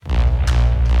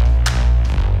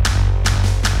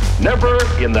Never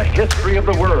in the history of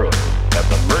the world have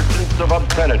the merchants of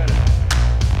obscenity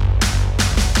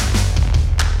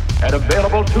had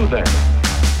available to them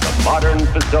the modern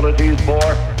facilities for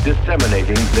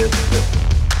disseminating this filth.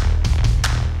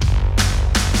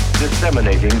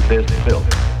 Disseminating this filth.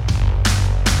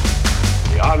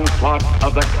 The onslaught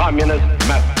of the communist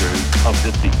masters of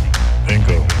deceit.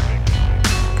 Pinko,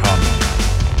 common,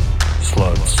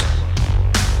 sluts.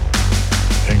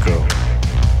 Pinko,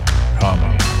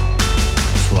 common,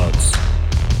 sluts.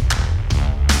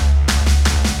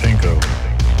 Pinko,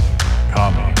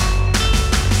 common,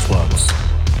 sluts.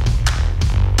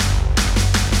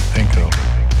 Pinko,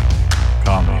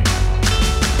 common,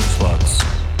 sluts.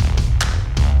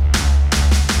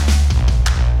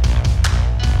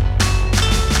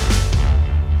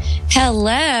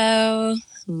 Hello,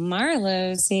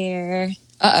 Marlo's here.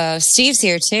 Steve's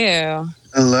here too.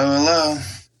 Hello.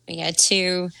 We got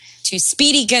two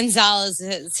Speedy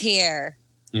Gonzalez's here.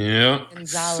 Yeah.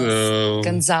 Gonzalez's.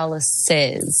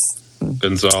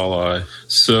 Gonzali.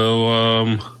 So,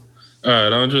 all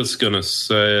right, I'm just going to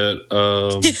say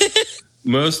it.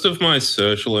 Most of my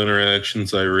social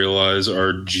interactions, I realize,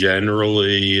 are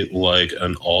generally like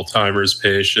an Alzheimer's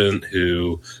patient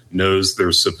who knows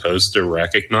they're supposed to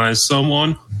recognize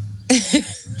someone.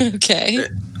 Okay.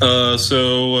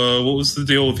 So what was the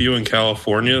deal with you in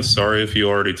California? Sorry if you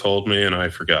already told me and I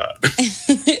forgot.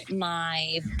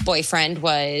 My boyfriend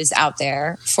was out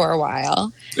there for a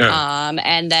while. Yeah.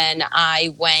 And then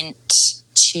I went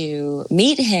to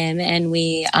meet him, and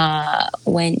we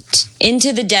went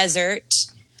into the desert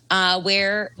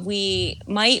where we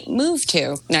might move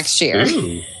to next year.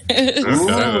 Ooh.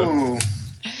 Ooh.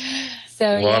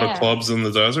 So A lot of clubs in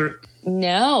the desert?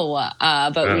 No,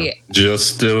 but we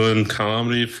just doing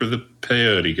comedy for the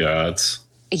peyote gods.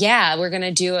 Yeah, we're going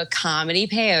to do a comedy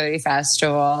peyote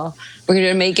festival. We're going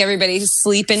to make everybody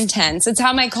sleep in tents. It's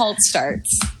how my cult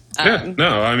starts.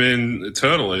 No, I mean,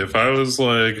 totally. If I was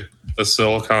like a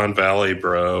Silicon Valley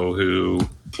bro who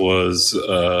was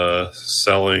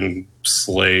selling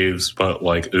slaves but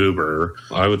like Uber,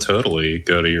 I would totally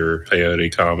go to your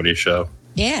peyote comedy show.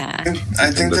 Yeah. I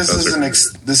think this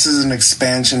is an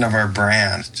expansion of our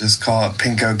brand. Just call it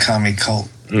Pinko Kami Cult.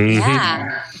 Mm-hmm.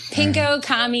 Yeah. Pinko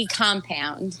Kami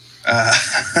Compound.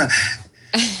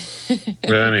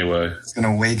 Anyway. It's going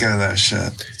to Waco that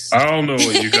shit. I don't know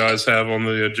what you guys have on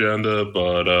the agenda,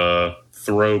 but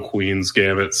throw Queen's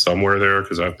Gambit somewhere there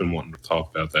because I've been wanting to talk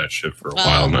about that shit for a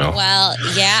while now. Well,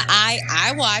 yeah,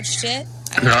 I watched it.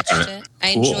 I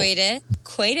enjoyed it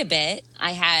quite a bit.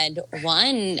 I had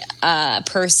one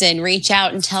person reach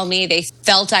out and tell me they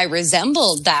felt I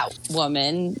resembled that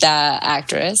woman, the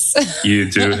actress. You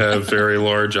do have very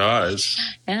large eyes.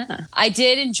 Yeah. I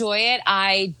did enjoy it.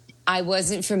 I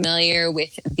wasn't familiar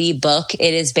with the book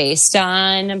it is based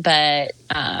on, but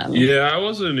yeah, I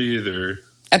wasn't either.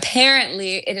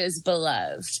 Apparently, it is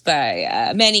beloved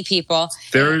by many people.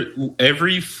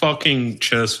 Every fucking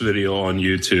chess video on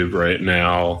YouTube right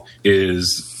now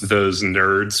is those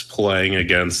nerds playing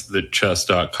against the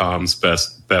chess.com's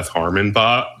Beth Harmon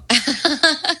bot.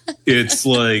 It's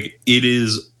like, it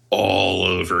is all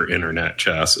over internet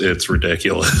chess. It's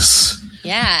ridiculous.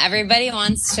 Yeah, everybody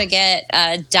wants to get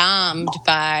dommed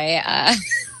by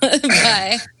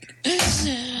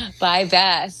by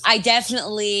Beth. I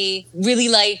definitely really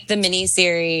liked the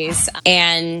miniseries.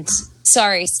 And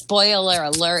sorry, spoiler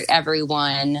alert,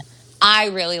 everyone. I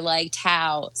really liked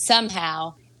how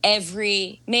somehow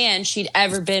every man she'd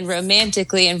ever been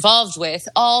romantically involved with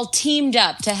all teamed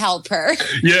up to help her.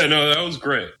 Yeah, no, that was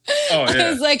great. Oh, yeah. I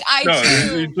was like,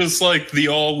 it's just like the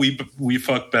we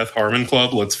fuck Beth Harmon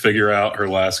club. Let's figure out her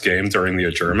last game during the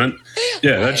adjournment.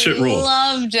 Yeah, that shit ruled.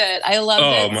 Loved it. I loved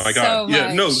it. Oh my god. So yeah,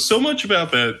 much. no, so much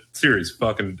about that series.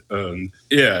 Fucking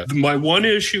yeah. My one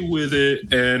issue with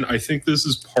it, and I think this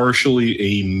is partially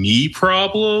a me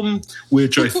problem,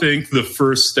 which I think the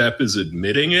first step is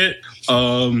admitting it.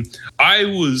 I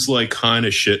was like kind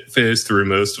of shit-faced through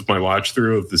most of my watch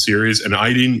through of the series, and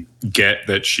I didn't get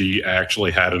that she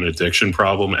actually had an addiction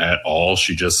problem at all.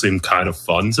 She just seemed kind of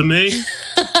fun to me.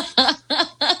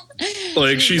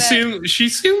 Like she seemed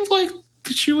like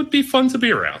she would be fun to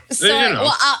be around. So,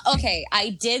 okay,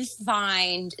 I did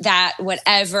find that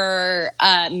whatever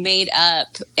made up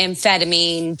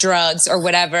amphetamine drugs or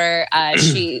whatever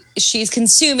she's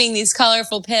consuming these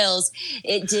colorful pills,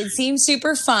 it did seem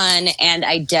super fun, and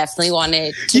I definitely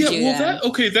wanted to do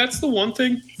that. That's the one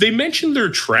thing. They mentioned their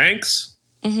tranks,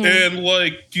 and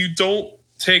like you don't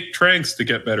take tranks to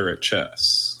get better at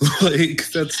chess.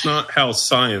 Like, that's not how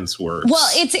science works. Well,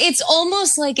 it's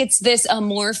almost like it's this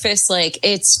amorphous, like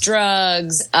it's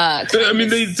drugs. I mean,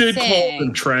 they did call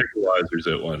them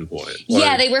tranquilizers at one point.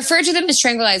 Yeah, they refer to them as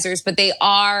tranquilizers, but they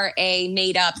are a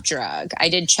made-up drug. I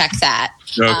did check that.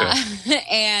 Okay.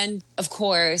 And of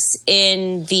course,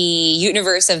 in the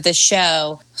universe of the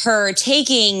show, her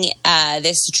taking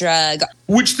this drug,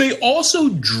 which they also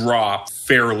dropped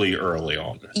fairly early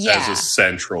on Yeah. as a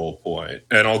central point.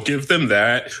 And I'll give them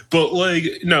that. But,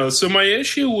 like, no, so my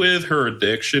issue with her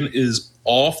addiction is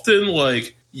often,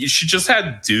 like, she just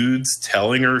had dudes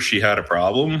telling her she had a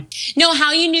problem. no,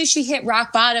 how you knew she hit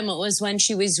rock bottom, it was when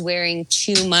she was wearing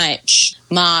too much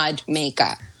mod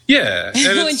makeup. Yeah,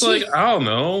 and When it's she- like, I don't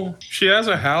know. She has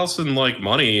a house and, like,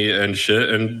 money and shit,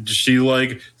 and she,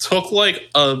 like, took, like,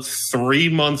 a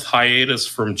 3-month hiatus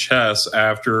from chess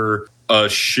after a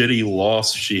shitty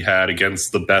loss she had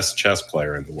against the best chess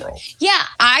player in the world. Yeah,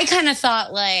 I kind of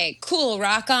thought like, cool,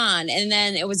 rock on. And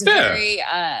then it was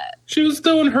She was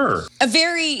doing her. a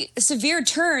very severe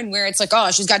turn where it's like, oh,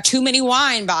 she's got too many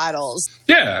wine bottles.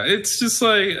 Yeah, it's just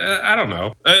like, I don't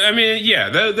know. I mean, yeah,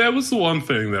 that was the one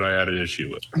thing that I had an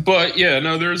issue with. But yeah,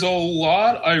 no, there's a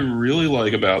lot I really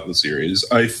like about the series.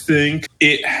 I think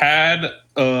it had,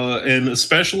 and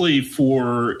especially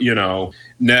for,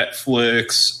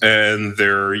 Netflix and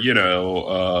their,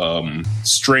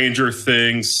 Stranger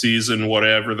Things season,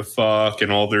 whatever the fuck,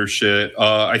 and all their shit.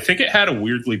 I think it had a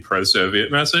weirdly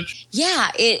pro-Soviet message. Yeah,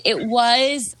 it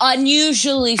was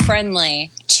unusually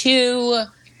friendly to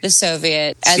the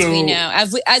Soviet, as we know,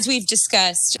 as we've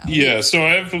discussed. Yeah, so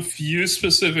I have a few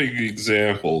specific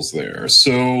examples there.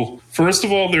 So, first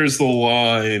of all, there's the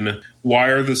line, why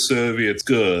are the Soviets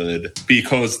good?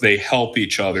 Because they help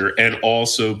each other, and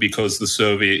also because the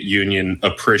Soviet Union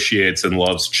appreciates and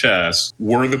loves chess.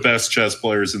 We're the best chess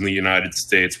players in the United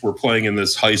States. We're playing in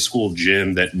this high school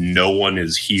gym that no one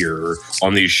is here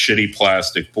on these shitty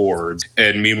plastic boards.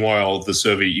 And meanwhile, the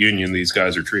Soviet Union, these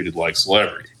guys are treated like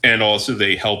celebrities. And also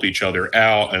they help each other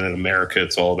out. And in America,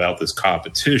 it's all about this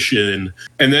competition.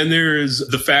 And then there's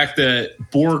the fact that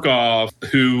Borgov,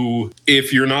 who,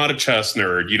 if you're not a chess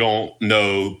nerd, you don't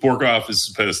know, Borgov is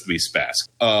supposed to be Spassky.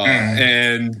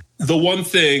 And the one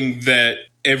thing that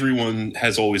everyone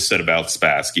has always said about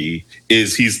Spassky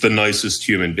is he's the nicest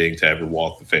human being to ever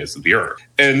walk the face of the earth.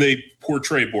 And they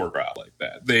portray Borgov like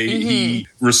that. He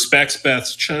respects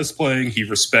Beth's chess playing. He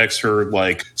respects her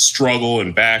like struggle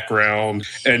and background,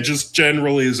 and just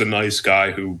generally is a nice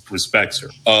guy who respects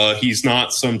her. He's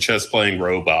not some chess playing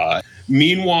robot.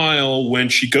 Meanwhile, when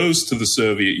she goes to the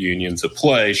Soviet Union to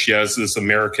play, she has this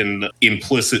American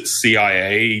implicit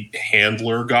CIA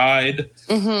handler guide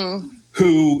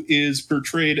who is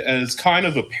portrayed as kind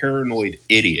of a paranoid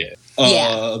idiot.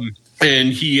 Yeah. And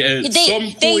he at some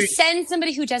point... They send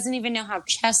somebody who doesn't even know how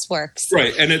chess works.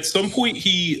 Right, and at some point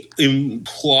he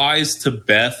implies to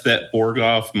Beth that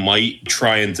Borgov might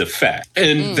try and defect.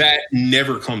 And that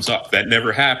never comes up. That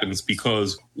never happens,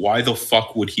 because why the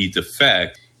fuck would he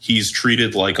defect? He's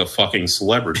treated like a fucking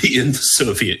celebrity in the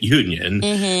Soviet Union,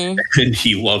 and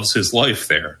he loves his life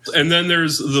there. And then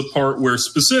there's the part where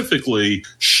specifically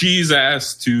she's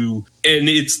asked to, and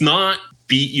it's not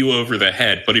beat you over the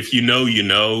head, but if you know, you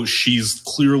know, she's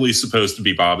clearly supposed to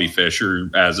be Bobby Fischer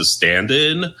as a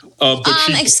stand-in.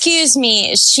 Excuse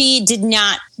me, she did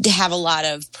not have a lot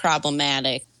of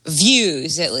problematic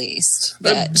views, at least.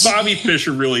 Bobby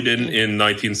Fischer really didn't in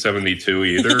 1972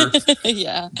 either.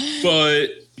 Yeah. But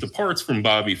the parts from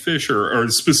Bobby Fischer are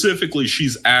specifically,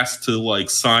 she's asked to like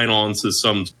sign on to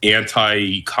some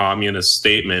anti-communist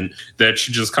statement that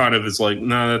she just kind of is like,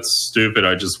 nah, that's stupid.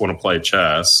 I just want to play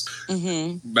chess.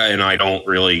 And I don't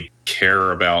really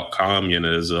care about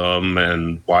communism.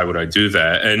 And why would I do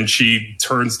that? And she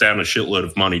turns down a shitload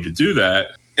of money to do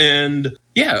that. And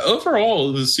yeah,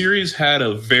 overall, the series had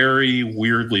a very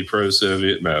weirdly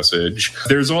pro-Soviet message.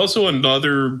 There's also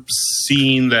another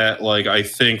scene that, like, I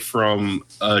think from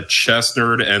a chess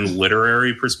nerd and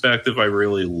literary perspective, I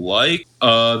really like,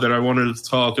 that I wanted to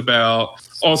talk about.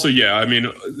 Also, yeah, I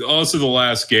mean, also the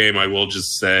last game, I will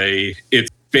just say, it's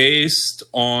based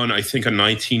on, I think, a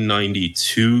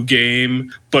 1992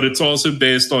 game, but it's also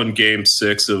based on Game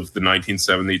 6 of the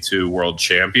 1972 World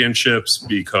Championships,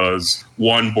 because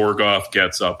one, Borgov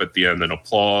gets up at the end and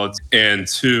applauds, and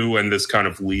two, and this kind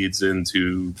of leads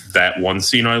into that one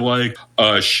scene I like,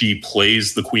 she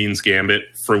plays the Queen's Gambit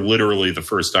for literally the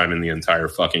first time in the entire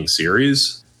fucking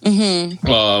series,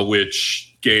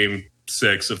 which Game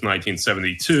 6 of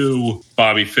 1972.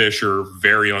 Bobby Fischer,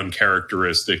 very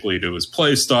uncharacteristically to his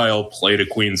play style, played a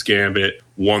Queen's Gambit,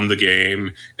 won the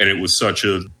game, and it was such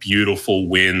a beautiful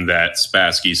win that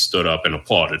Spassky stood up and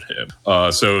applauded him.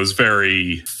 So it was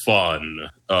very fun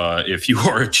if you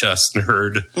are a chess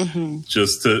nerd,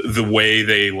 just the way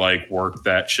they like work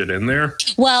that shit in there.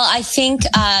 Well, I think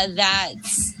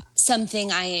that's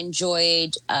something I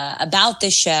enjoyed about the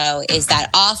show is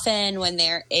that often when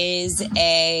there is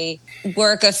a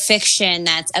work of fiction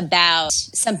that's about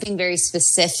something very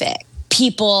specific,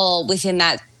 people within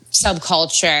that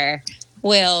subculture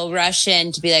will rush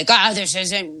in to be like, oh, this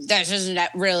isn't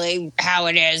really how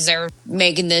it is. They're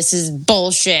making this as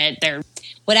bullshit. They're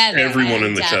whatever. Everyone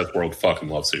in the chess world fucking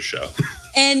loves his show.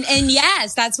 And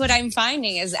yes, that's what I'm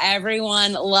finding is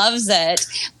everyone loves it.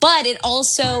 But it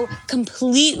also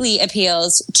completely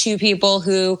appeals to people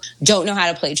who don't know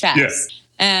how to play chess. Yeah.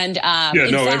 And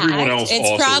everyone else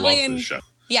also loves this show.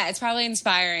 Yeah, it's probably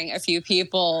inspiring a few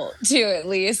people to at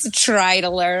least try to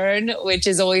learn, which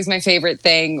is always my favorite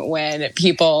thing when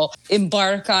people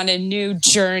embark on a new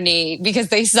journey because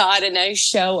they saw it in a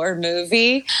show or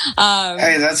movie.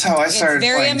 Hey, that's how I started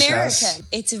playing American. chess.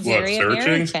 It's very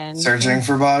American. Searching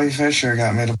for Bobby Fischer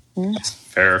got me to...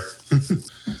 Fair.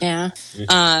 Yeah.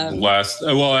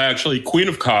 Actually, Queen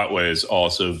of Katwe is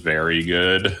also very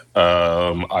good.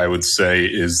 I would say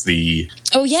is the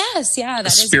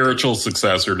spiritual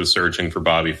successor to Searching for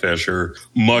Bobby Fischer.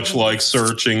 Much like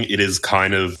Searching, it is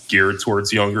kind of geared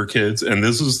towards younger kids. And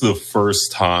this is the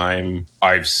first time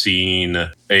I've seen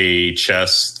a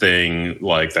chess thing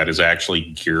like that is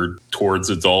actually geared towards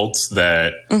adults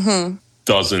that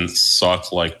doesn't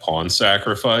suck like Pawn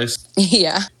Sacrifice.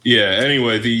 Yeah. Yeah,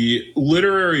 anyway, the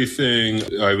literary thing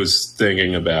I was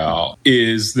thinking about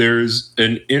is there's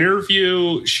an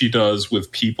interview she does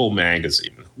with People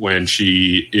magazine when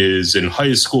she is in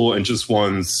high school and just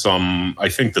won some, I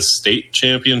think, the state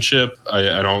championship.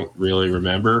 I don't really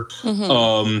remember.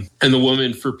 And the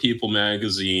woman for People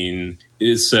magazine,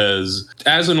 it says,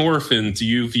 as an orphan, do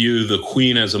you view the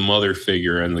queen as a mother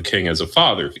figure and the king as a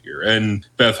father figure? And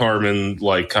Beth Harmon,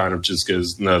 like, kind of just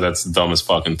goes, no, that's the dumbest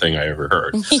fucking thing I ever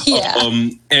heard.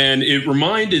 And it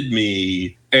reminded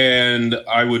me, and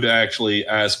I would actually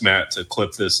ask Matt to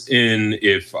clip this in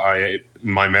if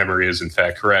my memory is in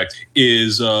fact correct,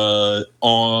 is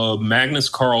Magnus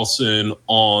Carlsen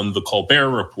on the Colbert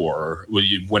Report,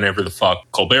 whenever the fuck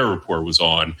Colbert Report was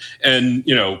on. And,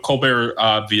 you know, Colbert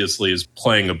obviously is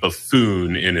playing a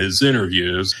buffoon in his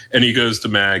interviews, and he goes to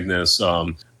Magnus,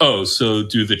 oh, so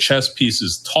do the chess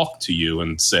pieces talk to you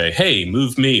and say, hey,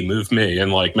 move me, move me?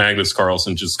 And like Magnus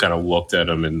Carlsen just kind of looked at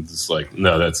him and was like,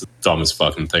 no, that's the dumbest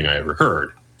fucking thing I ever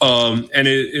heard. And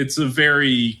it's a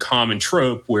very common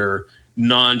trope where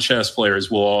non-chess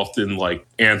players will often like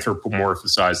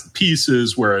anthropomorphize the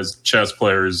pieces, whereas chess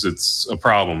players, it's a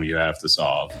problem you have to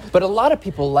solve. But a lot of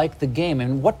people like the game.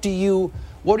 And what do you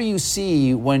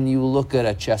see when you look at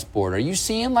a chessboard? Are you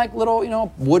seeing like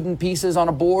little, wooden pieces on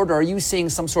a board? Or are you seeing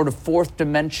some sort of fourth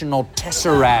dimensional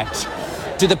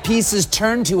tesseract? Do the pieces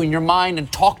turn to you in your mind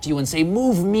and talk to you and say,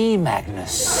 move me,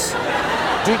 Magnus?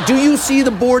 Do you see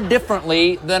the board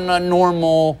differently than a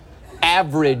normal,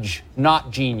 average,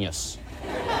 not genius?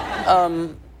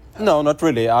 No, not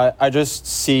really. I just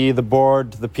see the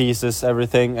board, the pieces,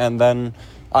 everything, and then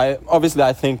I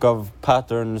think of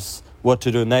patterns, what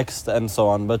to do next, and so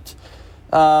on. But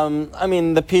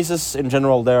the pieces in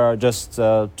general, they are just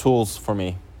tools for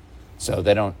me. So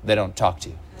they don't talk to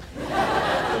you.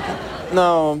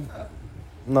 No,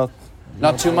 not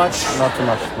too much. Not too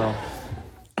much. No.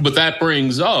 But that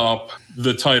brings up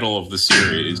the title of the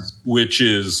series, which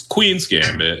is Queen's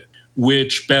Gambit,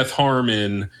 which Beth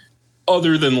Harmon,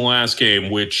 other than the last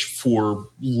game, which for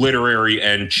literary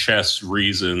and chess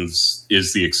reasons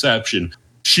is the exception,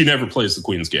 she never plays the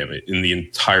Queen's Gambit in the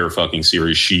entire fucking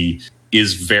series. She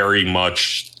is very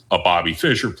much a Bobby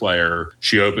Fischer player.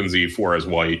 She opens E4 as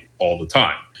white all the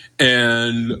time.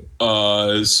 And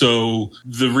so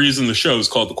the reason the show is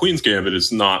called the Queen's Gambit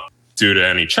is not due to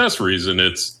any chess reason.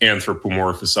 It's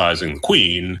anthropomorphizing the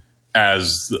queen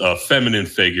as a feminine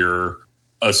figure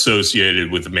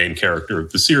associated with the main character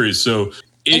of the series. So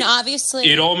it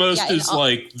almost is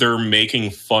like they're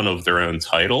making fun of their own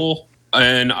title.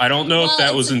 And I don't know if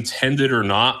that was intended or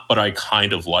not, but I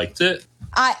kind of liked it.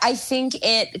 I think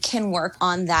it can work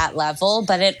on that level,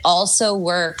 but it also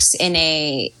works in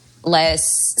a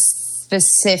less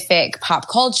specific pop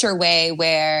culture way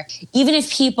where even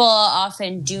if people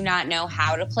often do not know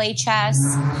how to play chess,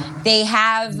 they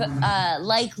have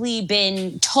likely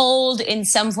been told in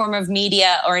some form of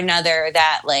media or another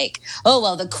that, like, oh,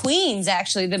 well, the queen's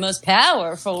actually the most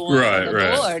powerful one on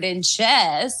the board in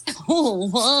chess. Oh,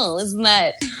 whoa, isn't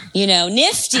that,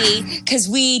 nifty? Because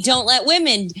we don't let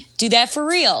women do that for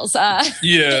reals.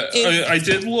 I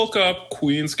did look up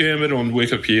Queen's Gambit on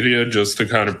Wikipedia just to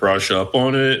kind of brush up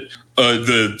on it.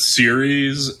 The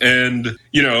series, and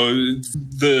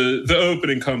the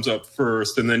opening comes up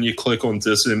first, and then you click on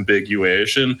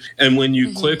disambiguation, and when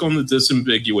you click on the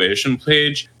disambiguation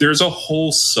page, there's a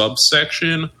whole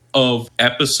subsection of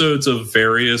episodes of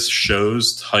various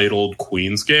shows titled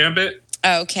Queen's Gambit.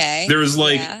 Okay. There's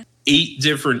 8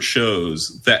 different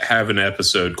shows that have an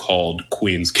episode called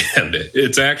Queen's Gambit.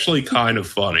 It's actually kind of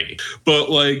funny. But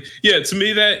to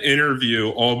me that interview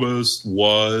almost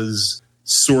was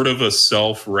sort of a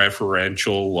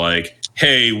self-referential,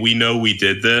 hey, we know we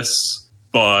did this,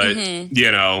 but,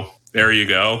 there you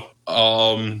go.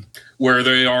 Where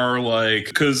they are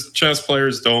because chess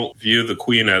players don't view the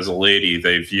queen as a lady,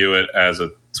 they view it as a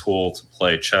tool to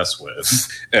play chess with.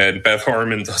 And Beth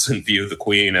Harmon doesn't view the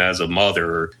queen as a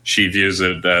mother. She views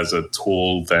it as a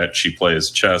tool that she plays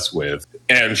chess with.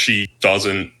 And she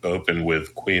doesn't open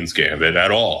with Queen's Gambit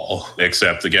at all.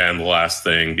 Except, again, the last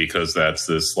thing, because that's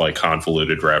this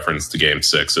convoluted reference to Game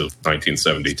 6 of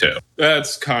 1972.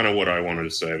 That's kind of what I wanted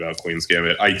to say about Queen's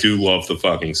Gambit. I do love the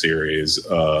fucking series.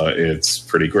 It's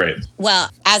pretty great. Well,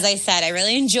 as I said, I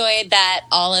really enjoyed that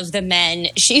all of the men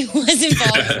she was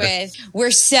involved with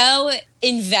were so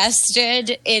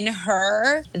invested in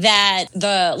her that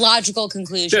the logical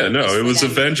conclusion it was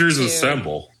Avengers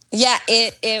Assemble. Yeah,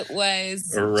 it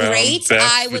was around great.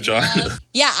 I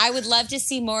would love to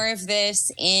see more of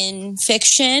this in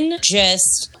fiction.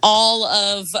 Just all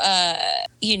of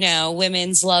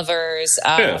women's lovers.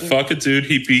 Fuck a dude.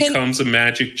 He becomes a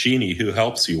magic genie who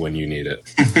helps you when you need it.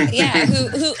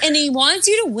 who and he wants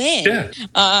you to win.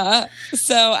 Yeah.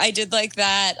 So I did like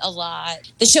that a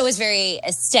lot. The show was very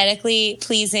aesthetically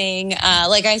pleasing.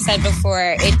 Like I said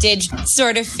before, it did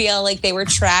sort of feel like they were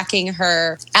tracking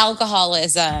her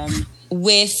alcoholism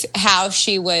with how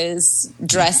she was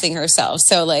dressing herself.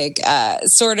 So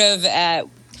sort of at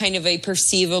kind of a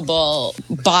perceivable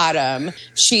bottom,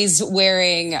 she's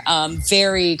wearing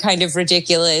very kind of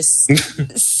ridiculous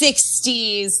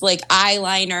 60s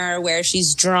eyeliner where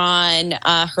she's drawn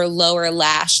her lower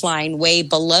lash line way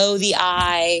below the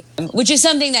eye, which is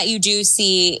something that you do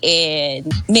see in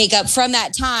makeup from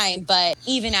that time, but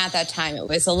even at that time it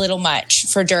was a little much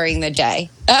for during the day.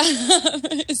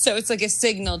 So it's a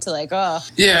signal to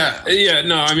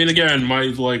no, I mean, again, my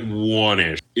one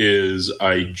issue is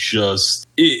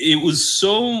it was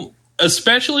so,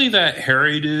 especially that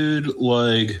Harry dude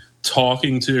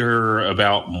talking to her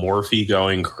about Morphe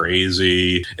going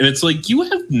crazy, and it's you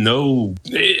have no,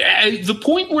 the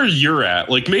point where you're at,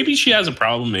 maybe she has a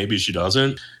problem, maybe she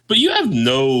doesn't, but you have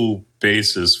no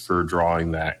basis for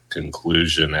drawing that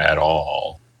conclusion at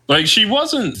all. She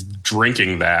wasn't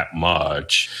drinking that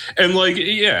much. And,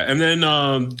 and then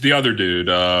the other dude,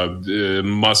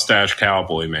 mustache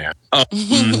cowboy man.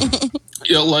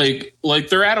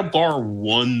 They're at a bar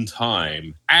one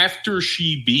time after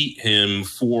she beat him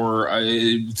for,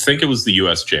 I think it was the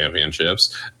U.S.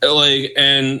 Championships.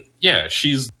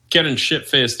 She's getting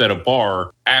shit-faced at a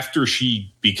bar after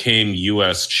she became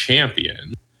U.S.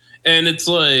 champion. And it's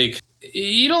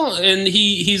you don't, and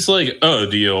he's oh,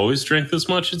 do you always drink this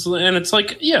much? It's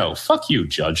yo, fuck you,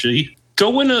 Judgy.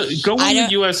 Go win the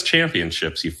U.S.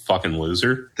 championships, you fucking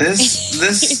loser.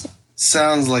 This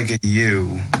sounds like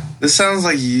This sounds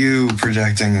like you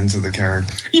projecting into the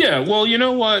character. Yeah, well, you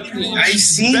know what? I've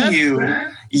seen you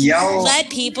yell. Let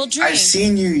people drink. I've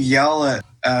seen you yell at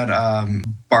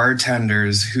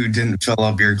bartenders who didn't fill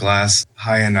up your glass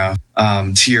high enough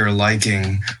to your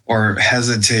liking, or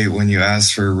hesitate when you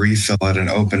ask for a refill at an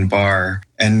open bar,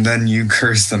 and then you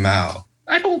curse them out.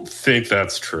 I don't think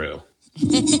that's true.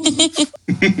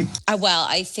 Well,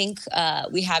 I think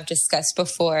we have discussed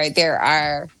before, there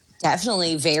are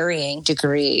definitely varying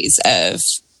degrees of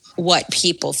what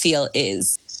people feel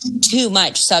is too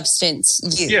much substance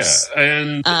use. Yeah,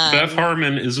 and Beth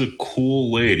Harmon is a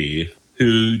cool lady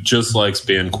who just likes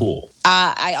being cool.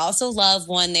 I also love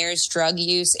when there's drug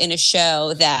use in a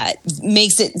show that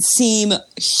makes it seem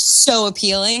so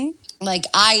appealing.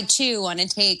 I, too, want to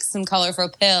take some colorful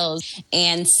pills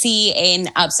and see an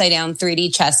upside-down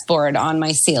 3D chessboard on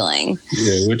my ceiling.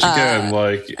 Yeah, which, again,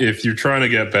 if you're trying to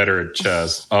get better at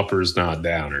chess, uppers, not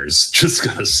downers. Just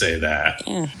going to say that.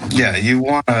 Yeah, you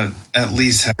want to at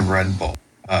least have Red Bull.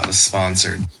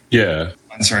 sponsored. Yeah,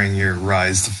 Sponsoring your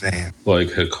rise to fame. like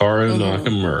Hikaru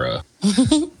Nakamura.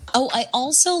 Oh, I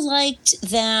also liked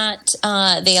that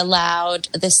they allowed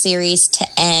the series to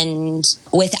end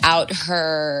without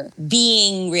her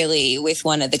being really with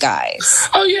one of the guys.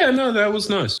 Oh, yeah, no, that was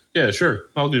nice. Yeah, sure.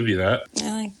 I'll give you that.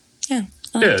 I Yeah,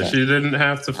 liked it. she didn't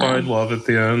have to find love at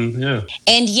the end. Yeah.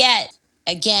 And yet,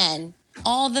 again,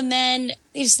 all the men,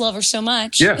 they just love her so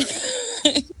much. Yeah.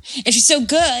 And she's so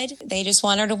good, they just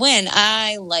want her to win.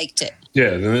 I liked it. Yeah,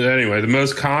 anyway, the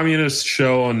most communist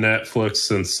show on Netflix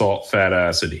since Salt, Fat,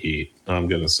 Acid, Heat, I'm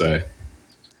going to say.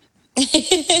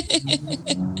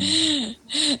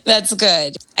 That's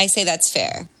good. I say that's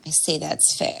fair.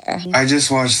 I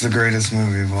just watched the greatest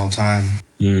movie of all time,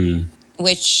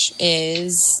 Which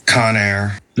is... Con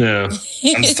Air. Yeah.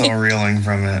 I'm still reeling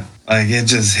from it. Like, it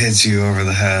just hits you over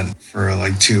the head for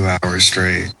like 2 hours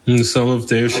straight. And some of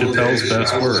Dave Chappelle's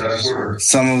best work.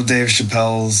 Some of Dave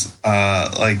Chappelle's,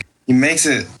 he makes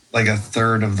it like a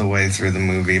third of the way through the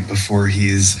movie before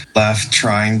he's left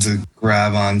trying to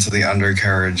grab onto the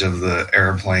undercarriage of the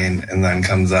airplane and then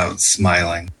comes out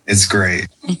smiling. It's great.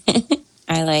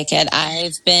 I like it.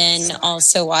 I've been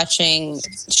also watching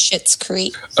Schitt's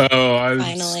Creek. Oh, I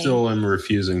Finally. still am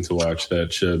refusing to watch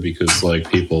that show because, like,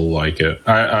 people like it.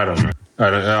 I don't know.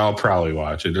 I'll probably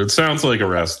watch it. It sounds like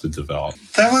Arrested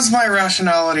Development. That was my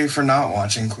rationality for not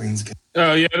watching Queen's Gambit.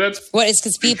 Oh, yeah, that's... What, is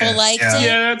because people Yeah. liked Yeah. it?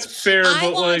 Yeah, that's fair, I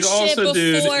but, like, watched it also,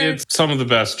 dude, before- it's some of the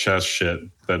best chess shit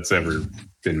that's ever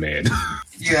been made.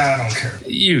 Yeah, I don't care.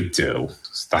 You do.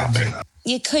 Stop it.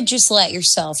 You could just let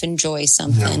yourself enjoy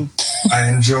something. I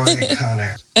enjoy Con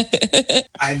Air.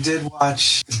 I did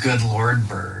watch Good Lord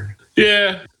Bird.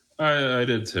 Yeah, I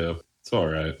did too. It's all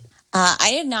right.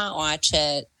 I did not watch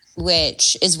it,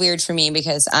 which is weird for me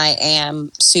because I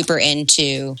am super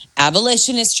into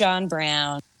abolitionist John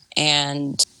Brown.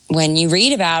 And when you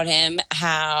read about him,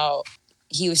 how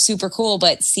he was super cool,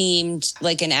 but seemed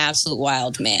like an absolute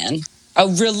wild man. A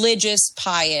religious,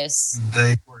 pious,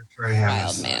 They portray him wild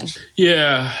as man.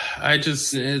 Yeah,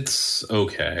 it's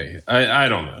okay. I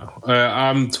don't know.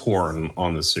 I'm torn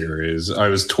on the series. I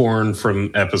was torn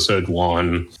from episode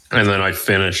 1, and then I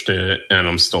finished it, and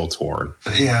I'm still torn.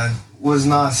 Yeah, was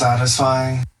not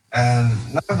satisfying and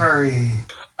not very.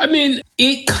 I mean,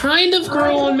 it kind of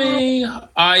grew on me.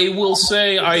 I will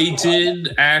say I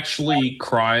did actually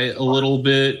cry a little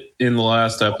bit in the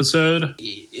last episode.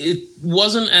 It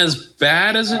wasn't as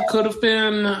bad as it could have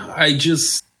been. I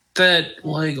just, that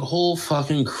like whole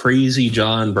fucking crazy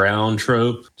John Brown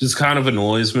trope just kind of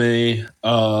annoys me.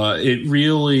 It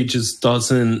really just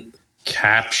doesn't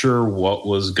capture what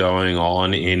was going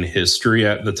on in history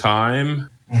at the time.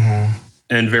 Mm-hmm.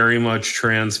 And very much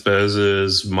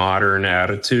transposes modern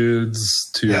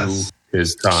attitudes to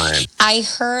his time. I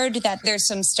heard that there's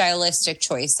some stylistic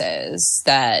choices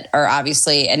that are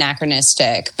obviously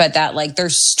anachronistic, but that like they're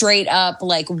straight up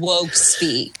like woke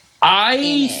speak.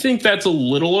 I think that's a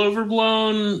little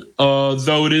overblown,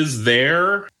 though it is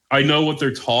there. I know what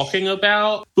they're talking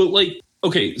about, but like,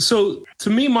 okay, so to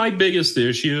me, my biggest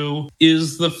issue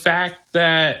is the fact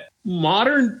that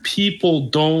modern people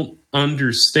don't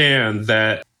understand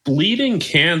that Bleeding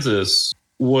Kansas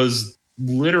was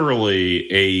literally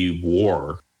a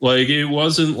war. Like, it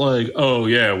wasn't like, oh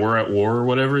yeah, we're at war or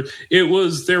whatever. It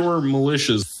was, there were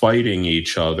militias fighting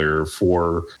each other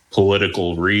for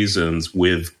political reasons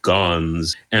with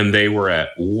guns, and they were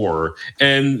at war.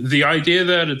 And the idea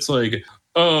that it's like,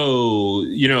 oh,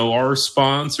 you know, our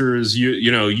sponsors,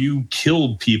 you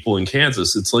killed people in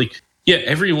Kansas. It's like, yeah,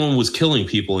 everyone was killing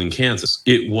people in Kansas.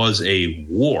 It was a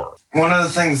war. One of the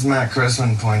things Matt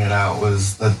Chrisman pointed out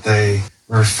was that they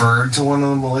referred to one of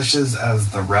the militias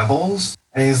as the rebels.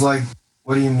 And he's like,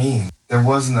 what do you mean? There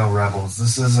was no rebels.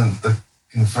 This isn't the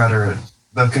Confederate.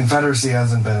 The Confederacy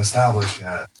hasn't been established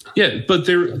yet. Yeah, but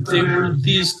there were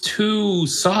these two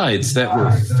sides that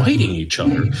were fighting each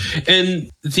other. And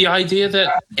the idea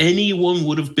that anyone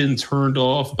would have been turned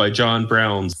off by John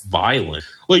Brown's violence.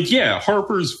 Like, yeah,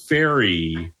 Harper's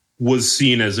Ferry was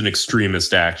seen as an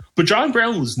extremist act, but John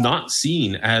Brown was not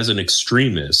seen as an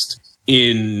extremist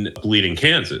in Bleeding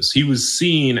Kansas. He was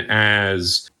seen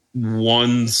as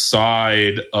one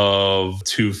side of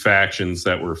two factions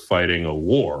that were fighting a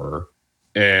war.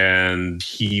 And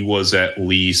he was at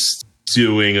least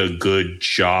doing a good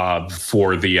job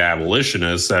for the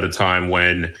abolitionists at a time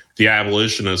when the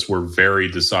abolitionists were very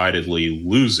decidedly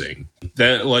losing.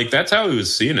 That's how he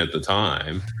was seen at the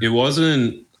time. It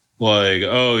wasn't like,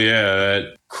 oh yeah,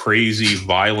 that crazy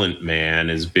violent man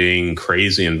is being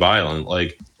crazy and violent.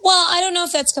 Like, well, I don't know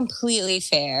if that's completely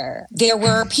fair. There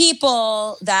were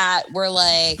people that were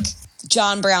like,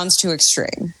 John Brown's too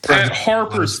extreme. At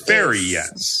Harper's Ferry,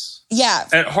 yes. Yeah.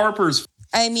 At Harper's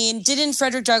I mean, didn't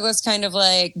Frederick Douglass kind of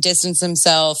like distance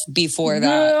himself before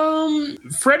that?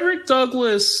 Frederick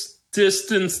Douglass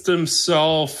distanced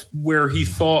himself where he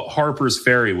thought Harper's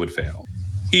Ferry would fail.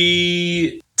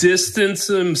 He distanced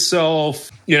himself,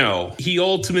 he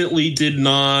ultimately did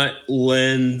not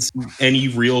lend any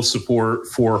real support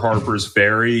for Harper's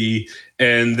Ferry,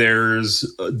 and there's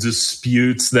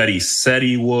disputes that he said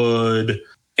he would.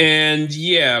 And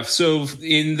yeah, so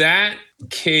in that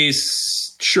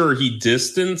case, sure, he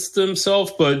distanced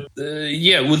himself, but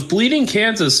with Bleeding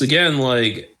Kansas, again,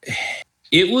 like,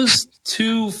 it was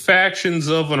two factions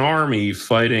of an army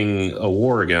fighting a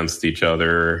war against each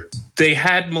other. They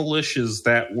had militias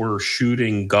that were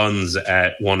shooting guns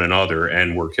at one another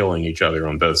and were killing each other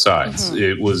on both sides. Mm-hmm.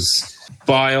 It was,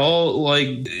 by all,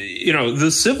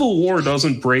 the Civil War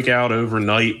doesn't break out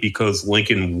overnight because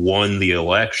Lincoln won the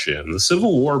election. The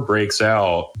Civil War breaks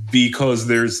out because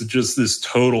there's just this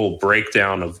total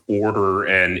breakdown of order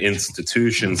and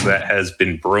institutions that has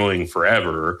been brewing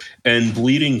forever. And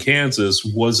Bleeding Kansas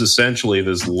was essentially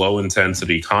this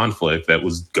low-intensity conflict that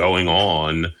was going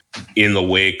on in the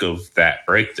wake of that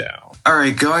breakdown. All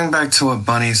right, going back to what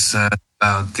Bunny said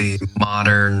about the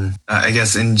modern,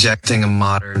 injecting a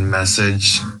modern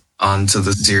message onto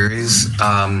the series.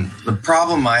 The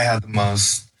problem I had the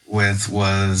most with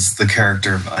was the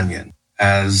character of Onion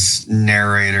as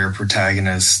narrator,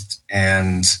 protagonist,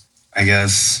 and I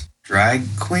guess drag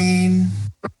queen.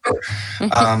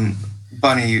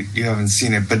 Bunny, you haven't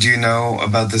seen it, but do you know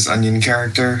about this Onion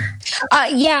character?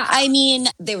 Yeah, I mean,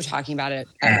 they were talking about it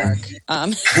at work.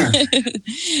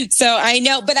 So I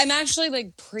know, but I'm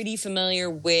actually pretty familiar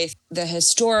with the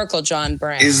historical John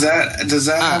Brown. Does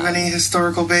that have any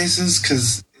historical basis?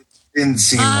 Because it didn't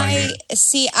seem like it.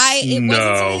 It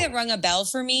wasn't something that rung a bell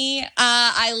for me.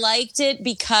 I liked it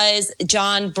because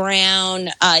John Brown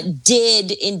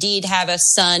did indeed have a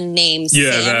son named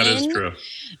Salmon. That is true.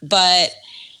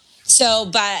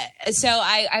 So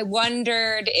I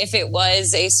wondered if it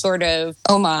was a sort of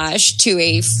homage to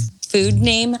a food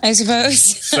name, I suppose.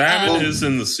 Salmon is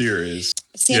in the series.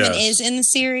 Salmon is in the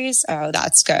series? Oh,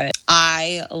 that's good.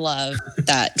 I love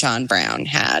that John Brown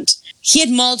he had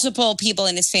multiple people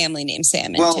in his family named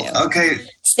Salmon, too. Well, okay.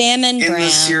 Salmon Brown. In the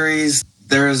series,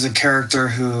 there is a character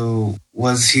who,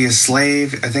 was he a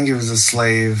slave? I think he was a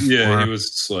slave. Yeah, he was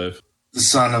a slave. The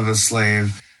son of a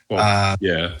slave. Well,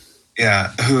 yeah.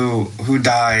 Yeah, who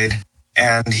died,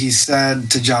 and he said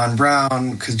to John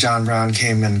Brown, because John Brown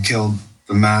came and killed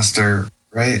the master,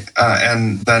 right?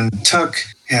 And then took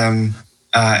him,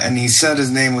 and he said his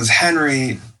name was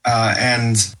Henry,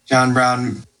 and John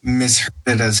Brown misheard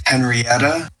it as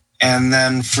Henrietta, and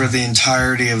then for the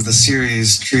entirety of the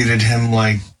series treated him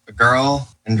like a girl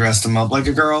and dressed him up like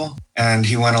a girl, and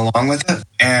he went along with it.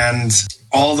 And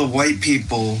all the white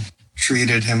people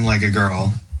treated him like a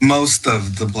girl. Most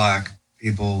of the black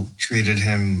people treated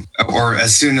him, or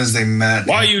as soon as they met.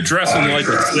 Why are you dressing like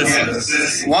a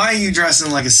sissy? Why are you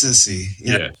dressing like a sissy?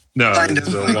 Yeah. No, it's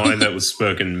a line that was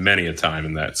spoken many a time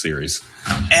in that series.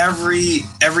 Every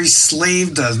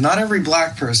slave does, not every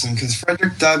black person, because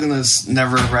Frederick Douglass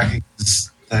never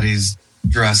recognizes that he's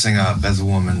dressing up as a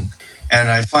woman. And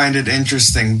I find it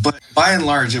interesting, but by and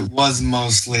large, it was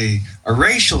mostly a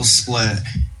racial split.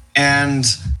 And,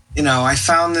 I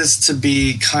found this to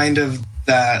be kind of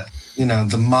that,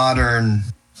 the modern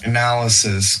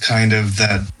analysis, kind of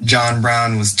that John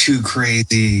Brown was too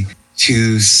crazy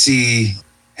to see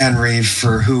Henry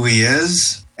for who he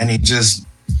is, and he just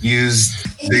used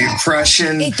the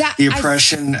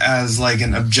oppression as like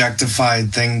an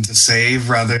objectified thing to save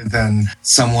rather than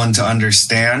someone to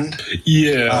understand.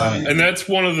 Yeah, and that's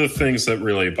one of the things that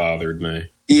really bothered me.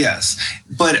 Yes,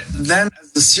 but then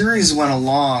as the series went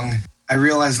along, I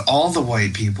realized all the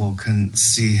white people couldn't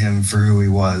see him for who he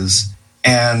was.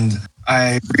 And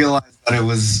I realized that it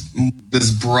was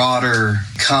this broader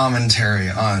commentary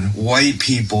on white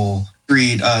people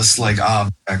treat us like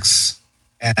objects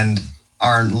and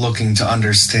aren't looking to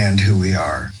understand who we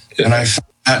are. And I found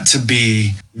that to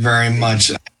be very much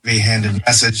a heavy-handed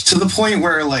message, to the point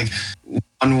where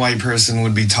one white person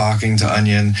would be talking to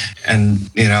Onion and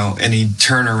he'd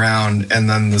turn around and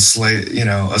then the slave,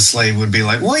 a slave would be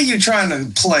like, "Why are you trying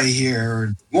to play here?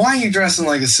 Or, why are you dressing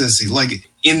like a sissy?" Like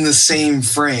in the same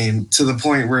frame, to the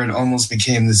point where it almost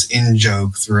became this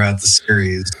in-joke throughout the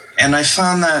series. And I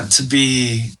found that to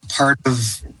be part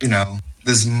of,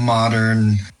 this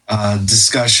modern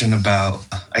discussion about,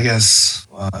 I guess,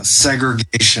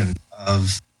 segregation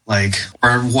of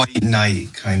or white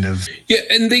knight kind of. Yeah,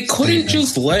 and they couldn't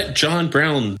just let John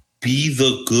Brown be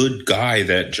the good guy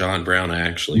that John Brown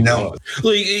actually was.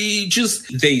 Like,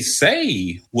 they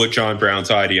say what John Brown's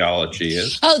ideology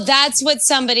is. Oh, that's what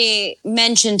somebody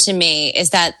mentioned to me, is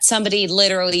that somebody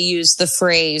literally used the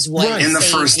phrase "white in the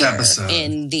first savior" episode.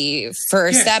 In the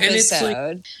first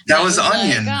episode. That was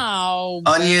Onion.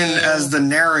 Onion as the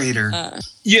narrator.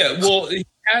 Yeah, well, he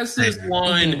has this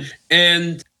line,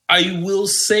 and I will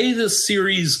say the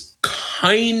series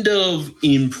kind of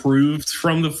improved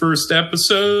from the first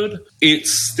episode. It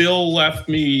still left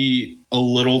me a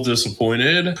little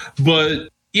disappointed, but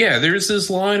yeah, there's this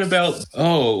line about,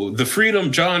 the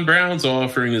freedom John Brown's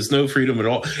offering is no freedom at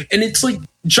all. And it's like,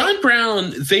 John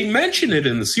Brown, they mention it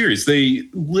in the series. They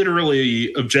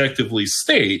literally objectively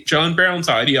state John Brown's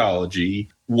ideology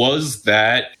was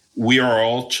that we are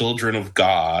all children of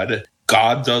God.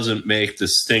 God doesn't make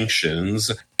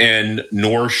distinctions, and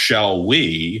nor shall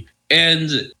we.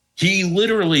 And he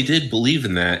literally did believe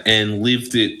in that and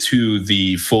lived it to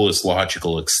the fullest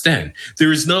logical extent. There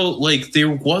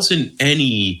wasn't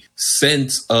any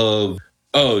sense of,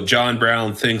 John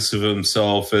Brown thinks of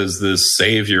himself as this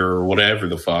savior or whatever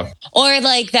the fuck. Or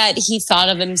like that he thought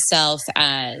of himself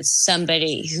as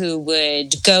somebody who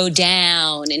would go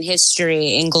down in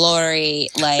history in glory.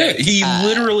 He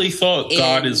literally thought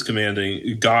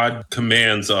God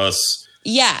commands us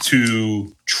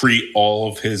to treat all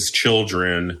of his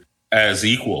children as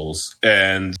equals,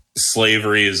 and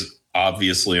slavery is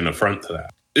obviously an affront to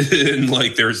that. And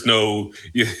there's no,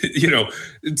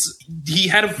 he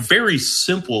had a very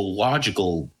simple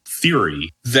logical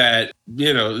theory that,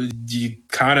 you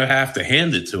kind of have to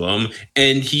hand it to him.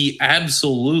 And he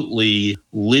absolutely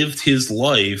lived his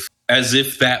life as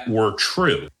if that were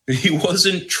true. He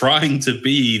wasn't trying to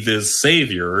be this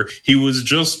savior. He was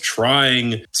just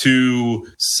trying to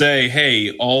say,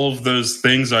 hey, all of those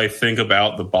things I think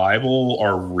about the Bible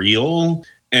are real,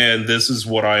 and this is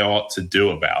what I ought to do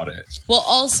about it. Well,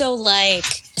 also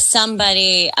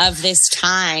somebody of this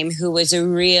time who was a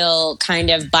real kind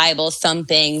of Bible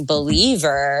thumping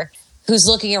believer who's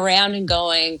looking around and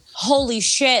going, holy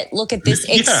shit, look at this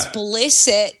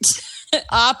explicit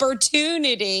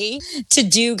opportunity to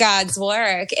do God's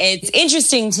work. It's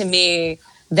interesting to me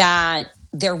that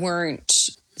there weren't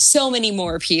so many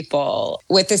more people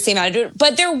with the same attitude,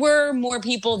 but there were more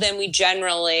people than we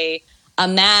generally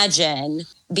imagine,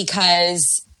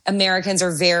 because Americans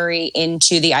are very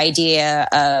into the idea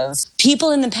of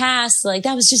people in the past,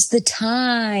 that was just the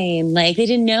time, they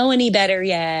didn't know any better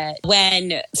yet.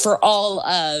 When for all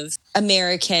of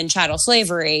American chattel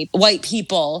slavery, white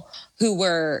people who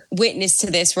were witness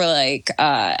to this were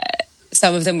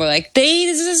some of them were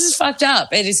this is fucked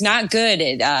up. It is not good.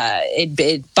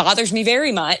 It bothers me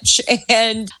very much.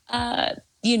 And,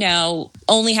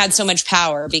 only had so much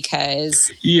power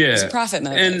because it was a profit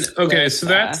motive. And so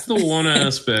that's the one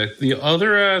aspect. The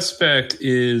other aspect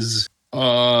is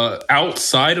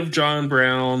outside of John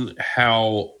Brown,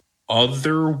 how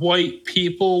other white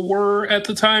people were at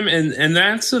the time. And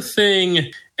that's a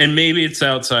thing, and maybe it's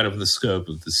outside of the scope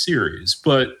of the series,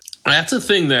 but that's a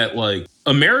thing that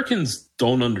Americans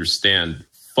don't understand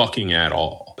fucking at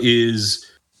all, is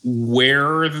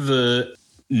where the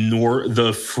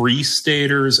Free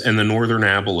Staters and the Northern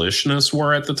Abolitionists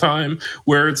were at the time,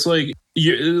 where it's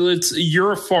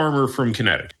you're a farmer from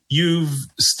Connecticut. You've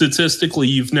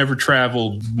never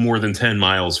traveled more than 10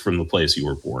 miles from the place you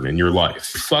were born in your life.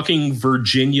 Fucking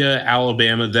Virginia,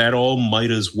 Alabama, that all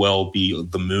might as well be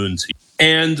the moon to you.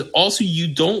 And also,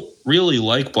 you don't really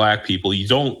like black people.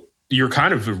 You're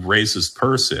kind of a racist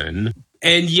person.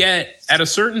 And yet, at a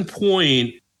certain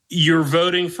point, you're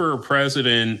voting for a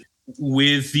president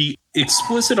with the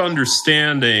explicit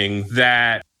understanding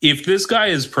that if this guy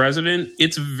is president,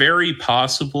 it's very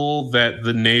possible that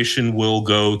the nation will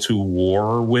go to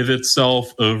war with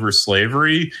itself over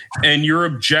slavery. And you're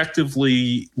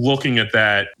objectively looking at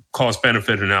that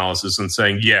cost-benefit analysis and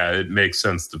saying, yeah, it makes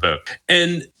sense to vote.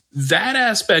 And that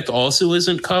aspect also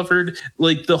isn't covered.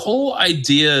 The whole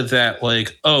idea that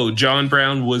John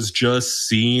Brown was just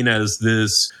seen as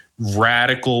this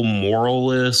radical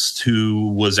moralist who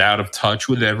was out of touch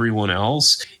with everyone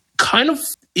else kind of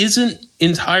isn't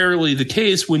entirely the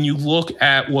case when you look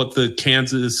at what the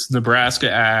Kansas-Nebraska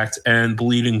Act and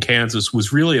Bleeding Kansas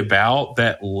was really about,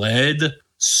 that led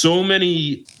so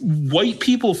many white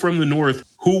people from the North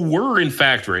who were in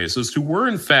fact racist, who were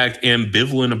in fact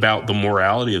ambivalent about the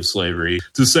morality of slavery,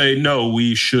 to say, no,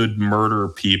 we should murder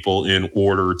people in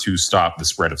order to stop the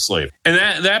spread of slavery. And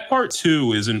that part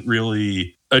too isn't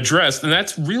really addressed. And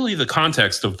that's really the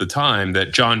context of the time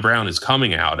that John Brown is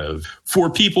coming out of, for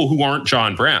people who aren't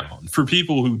John Brown, for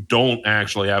people who don't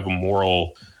actually have a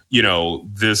moral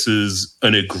this is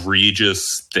an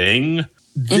egregious thing.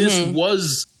 This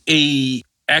was a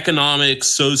economic,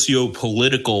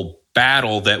 socio-political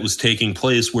battle that was taking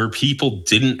place where people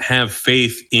didn't have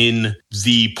faith in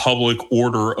the public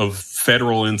order of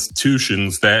federal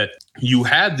institutions, that you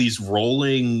had these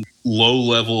rolling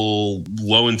low-level,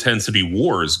 low-intensity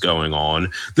wars going on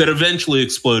that eventually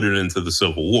exploded into the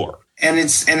Civil War. And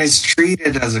it's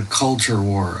treated as a culture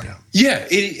war. Yeah,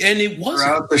 it was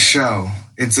throughout the show.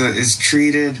 It's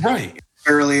treated right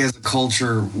fairly as a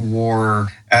culture war,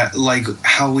 like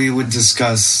how we would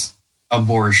discuss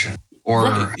abortion. Or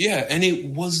right. Yeah, and it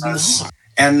was not.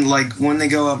 And like when they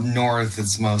go up north,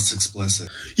 it's most explicit.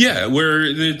 Yeah, where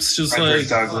it's just Frederick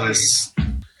Douglass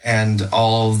and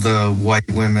all the white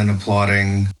women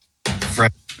applauding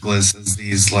Frederick Douglass as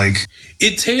these like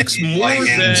it takes more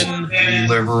than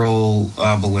liberal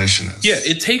abolitionists. Yeah,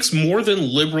 it takes more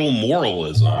than liberal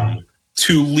moralism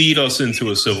to lead us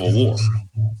into a civil war.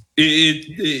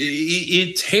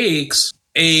 It takes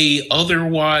a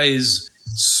otherwise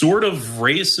sort of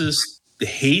racist,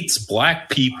 hates black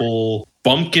people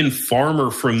bumpkin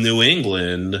farmer from New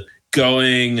England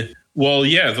going, well,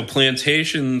 yeah, the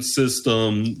plantation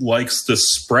system likes to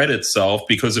spread itself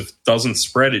because if it doesn't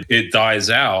spread it dies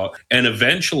out. And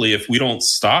eventually, if we don't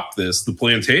stop this, the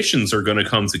plantations are going to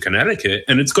come to Connecticut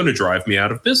and it's going to drive me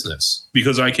out of business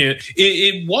because I can't.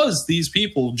 It was these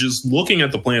people just looking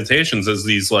at the plantations as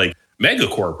these like mega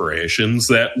corporations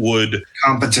that would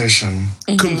competition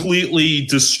completely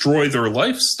destroy their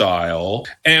lifestyle.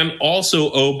 And also,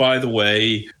 oh, by the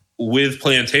way, with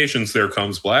plantations, there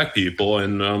comes black people,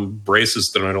 and I'm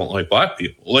racist and I don't like black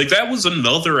people. Like that was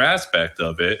another aspect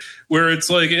of it where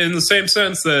it's like in the same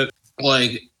sense that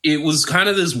like it was kind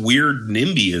of this weird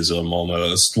NIMBYism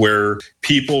almost where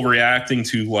people reacting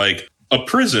to like a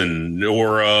prison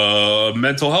or a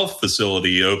mental health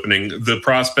facility opening, the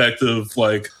prospect of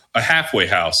like a halfway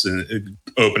house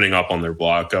opening up on their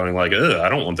block going like, I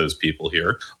don't want those people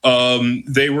here.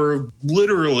 They were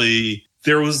literally,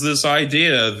 there was this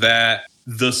idea that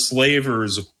the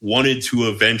slavers wanted to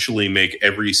eventually make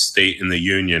every state in the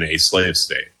Union a slave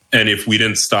state. And if we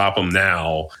didn't stop them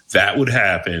now, that would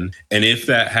happen. And if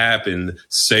that happened,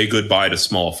 say goodbye to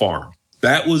small farm.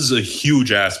 That was a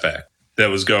huge aspect that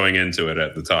was going into it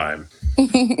at the time.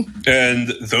 And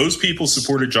those people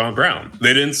supported John Brown.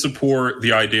 They didn't support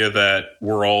the idea that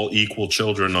we're all equal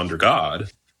children under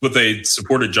God, but they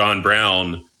supported John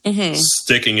Brown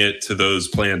sticking it to those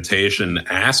plantation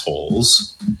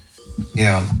assholes.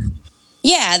 Yeah.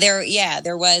 Yeah,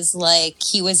 there was like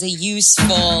he was a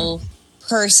useful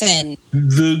person.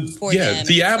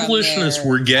 The abolitionists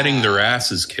were getting their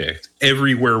asses kicked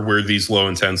everywhere where these low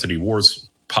intensity wars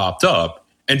popped up.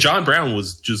 And John Brown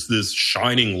was just this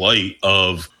shining light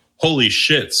of, holy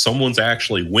shit, someone's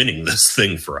actually winning this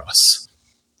thing for us.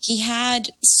 He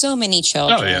had so many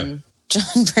children. Oh, yeah.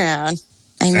 John Brown.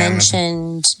 I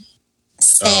mentioned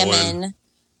Salmon.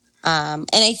 And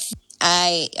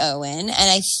Owen. And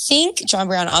I think John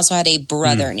Brown also had a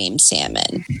brother named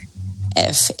Salmon,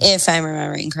 if I'm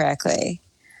remembering correctly.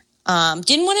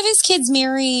 Didn't one of his kids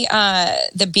marry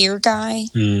the beer guy?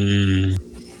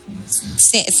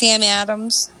 Sam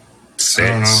Adams.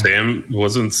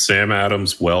 Wasn't Sam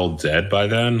Adams well dead by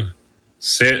then?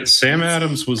 Sam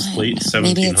Adams was late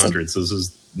 1700s. This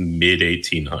is mid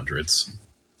 1800s.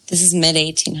 This is mid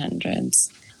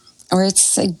 1800s, or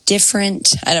it's a different.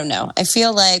 I don't know. I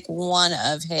feel like one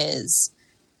of his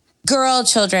girl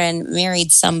children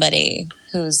married somebody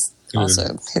who's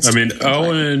also his. I mean,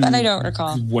 Owen, but I don't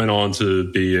recall. Went on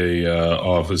to be a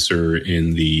officer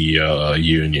in the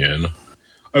Union.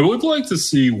 I would like to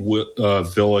see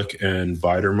Villick and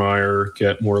Weidermeyer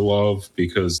get more love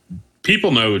because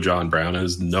people know who John Brown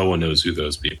is. No one knows who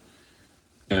those people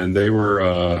are. And they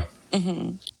were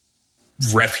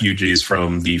refugees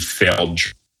from the failed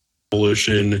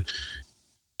revolution,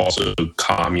 also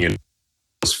communist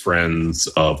friends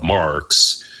of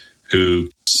Marx who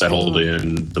settled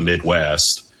in the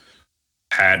Midwest,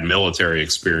 had military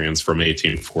experience from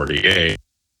 1848.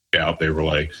 They were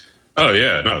like, oh,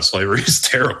 yeah, no, slavery is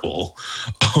terrible.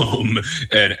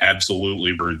 And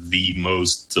absolutely were the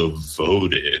most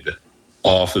devoted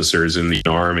officers in the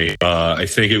Army. I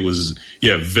think it was,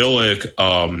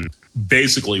 Villick,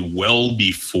 basically well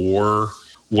before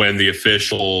when the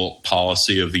official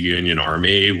policy of the Union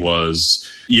Army was,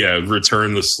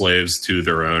 return the slaves to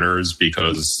their owners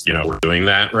because, we're doing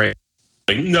that, right?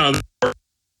 Like, no, they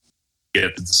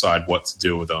get to decide what to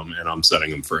do with them, and I'm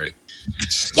setting them free.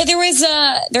 Yeah,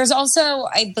 there's also,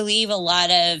 I believe, a lot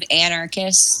of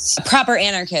anarchists, proper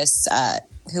anarchists,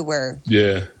 who were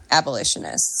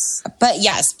abolitionists. But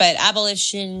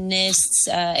abolitionists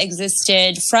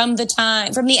existed from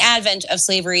the advent of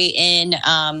slavery in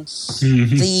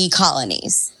the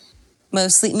colonies,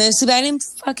 mostly by them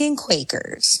fucking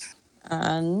Quakers.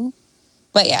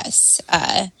 But yes,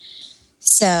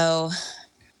 so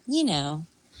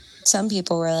some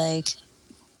people were like,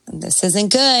 "This isn't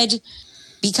good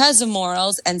because of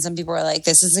morals," and some people were like,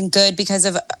 "This isn't good because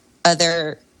of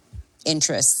other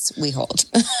interests we hold."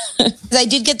 I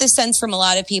did get the sense from a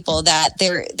lot of people that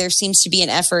there seems to be an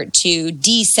effort to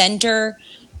decenter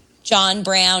John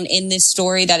Brown in this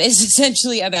story that is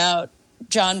essentially about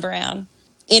John Brown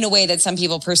in a way that some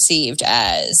people perceived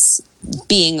as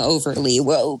being overly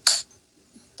woke.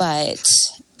 But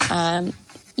I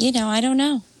don't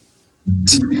know.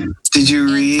 Did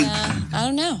you read I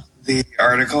don't know. the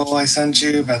article I sent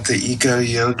you about the eco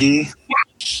yogi?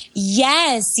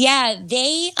 Yes, yeah.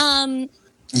 They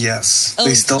Yes,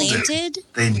 they still do. planted.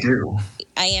 They do.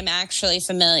 I am actually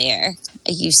familiar.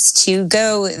 I used to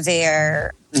go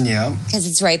there Yeah. because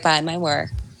it's right by my work.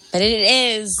 But it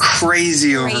is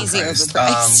Crazy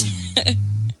overpriced.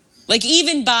 Like,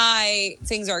 even buy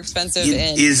things are expensive.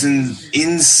 It is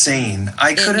insane.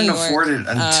 I couldn't New York. afford it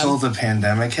until the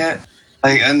pandemic hit.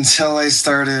 Like, until I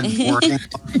started working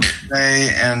all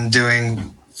day and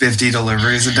doing 50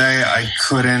 deliveries a day, I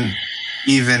couldn't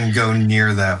even go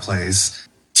near that place.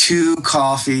 2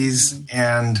 coffees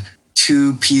and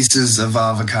 2 pieces of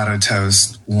avocado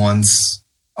toast once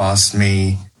cost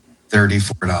me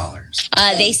 $34.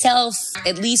 They sell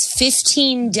at least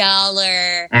 $15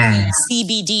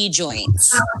 CBD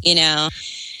joints,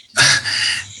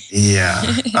 Yeah.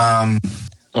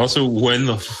 Also, when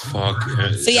the fuck?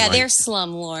 So yeah, they're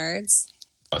slumlords.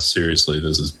 Seriously,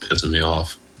 this is pissing me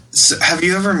off. So have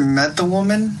you ever met the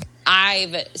woman?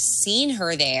 I've seen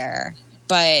her there,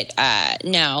 but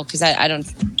no, because I don't.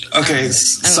 Okay, don't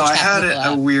so I chat had people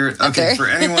a up weird. Okay, there. for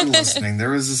anyone listening, there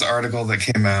was this article that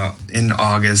came out in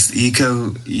August.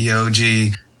 Eco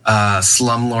Yogi,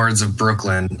 slumlords of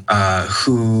Brooklyn,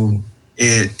 who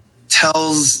it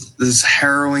tells this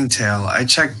harrowing tale. I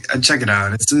check it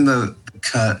out. It's in the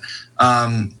cut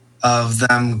of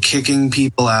them kicking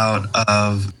people out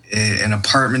of an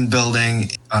apartment building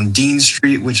on Dean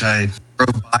Street, which I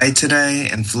drove by today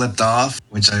and flipped off,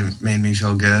 which made me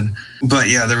feel good. But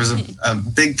yeah, there was a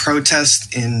big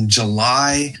protest in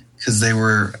July because they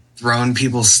were throwing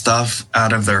people's stuff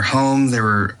out of their home. There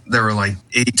were like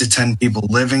 8 to 10 people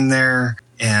living there,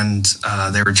 and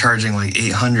they were charging like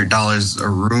 $800 a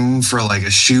room for like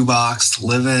a shoebox to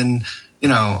live in.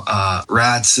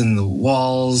 Rats in the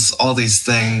walls, all these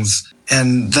things.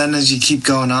 And then as you keep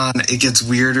going on, it gets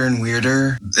weirder and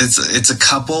weirder. It's a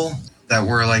couple that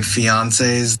were like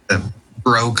fiancés that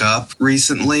broke up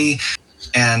recently.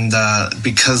 And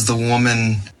because the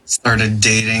woman started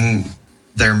dating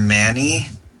their Manny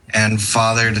and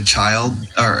fathered a child,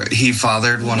 or he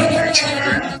fathered one of their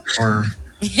children,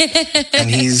 and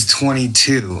he's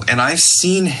 22. And I've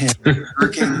seen him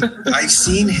working.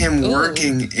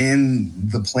 Working in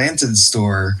the Planted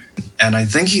store, and I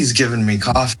think he's given me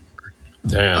coffee.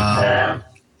 Damn.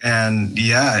 And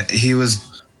yeah, he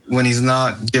was, when he's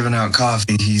not giving out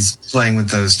coffee, he's playing with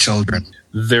those children.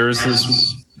 There's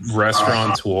this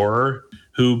restaurateur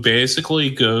who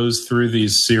basically goes through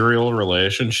these serial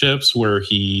relationships where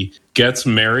he gets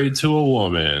married to a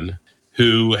woman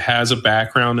who has a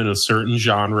background in a certain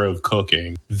genre of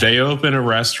cooking. They open a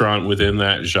restaurant within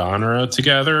that genre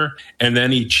together, and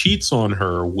then he cheats on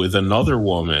her with another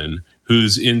woman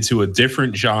who's into a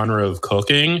different genre of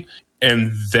cooking.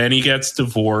 And then he gets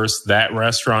divorced, that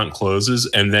restaurant closes,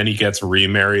 and then he gets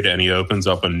remarried and he opens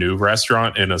up a new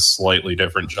restaurant in a slightly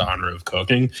different genre of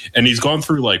cooking. And he's gone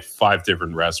through like 5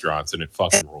 different restaurants, and it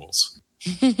fucking rules.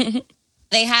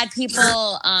 They had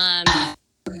people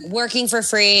working for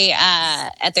free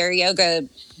at their yoga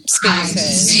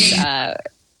spaces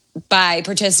by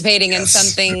participating in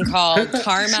something called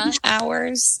Karma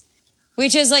Hours,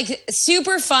 which is like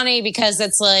super funny because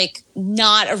it's like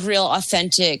not a real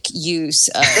authentic use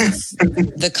of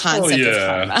the concept of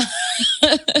karma.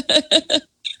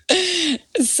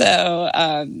 So,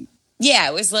 yeah,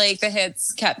 it was like the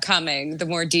hits kept coming the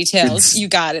more details you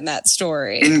got in that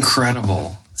story.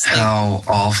 Incredible how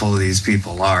awful these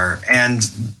people are. And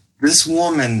this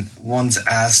woman once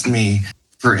asked me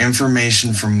for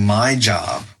information from my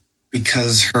job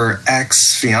because her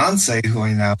ex-fiance, who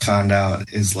I now found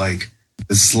out is like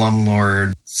the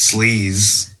slumlord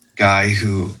sleaze guy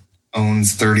who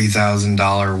owns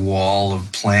 $30,000 wall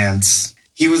of plants.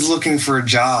 He was looking for a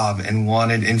job and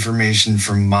wanted information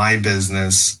from my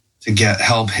business to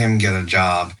help him get a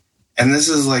job. And this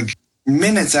is like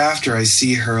minutes after I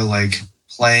see her like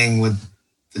playing with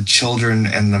the children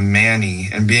and the Manny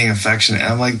and being affectionate.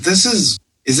 And I'm like, is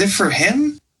it for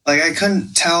him? Like, I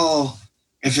couldn't tell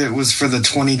if it was for the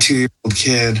 22-year-old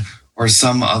kid or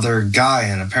some other guy.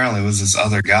 And apparently it was this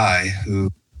other guy who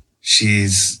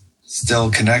she's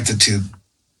still connected to.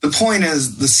 The point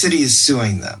is, the city is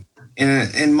suing them.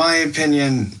 In my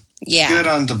opinion, good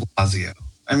on de Blasio.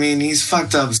 I mean, he's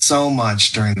fucked up so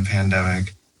much during the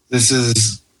pandemic. This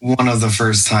is one of the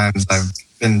first times I've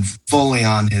been fully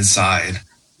on his side.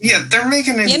 Yeah, they're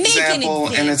making an example,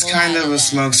 and it's kind of a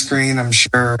smokescreen, I'm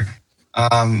sure.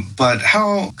 But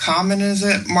how common is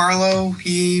it, Marlo,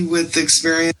 he with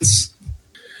experience?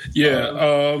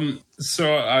 Yeah,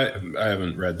 so I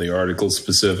haven't read the article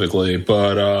specifically,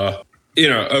 but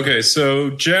okay,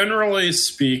 so generally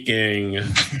speaking,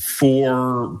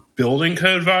 for building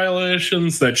code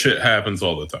violations, that shit happens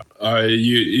all the time.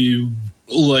 You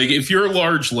like, if you're a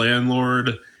large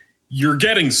landlord, you're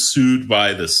getting sued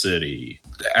by the city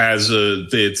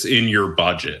it's in your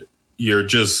budget. You're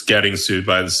just getting sued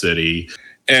by the city,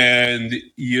 and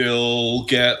you'll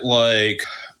get like,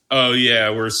 oh yeah,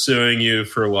 we're suing you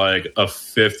for like a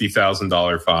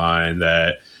 $50,000 fine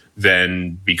that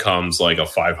then becomes like a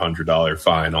 $500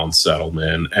 fine on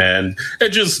settlement. And that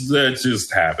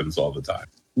just happens all the time.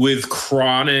 With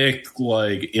chronic,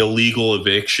 like, illegal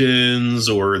evictions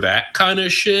or that kind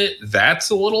of shit,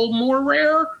 that's a little more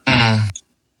rare.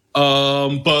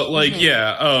 But like,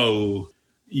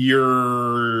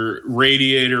 your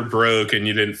radiator broke and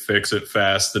you didn't fix it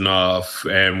fast enough,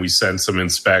 and we sent some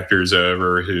inspectors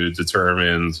over who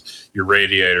determined your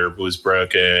radiator was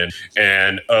broken,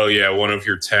 and one of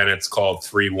your tenants called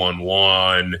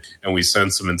 311 and we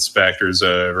sent some inspectors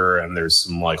over, and there's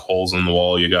some like holes in the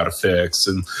wall you got to fix.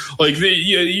 And like,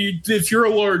 if you're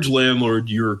a large landlord,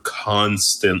 you're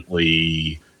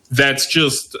constantly, that's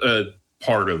just a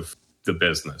part of the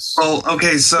business. Well,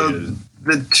 okay, so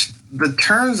the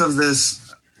terms of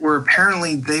this were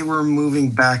apparently they were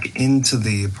moving back into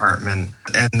the apartment,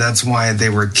 and that's why they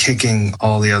were kicking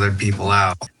all the other people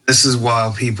out. This is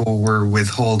while people were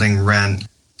withholding rent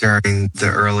during the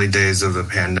early days of the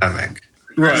pandemic.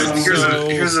 Right.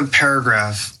 Here's a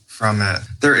paragraph from it.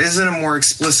 There isn't a more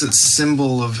explicit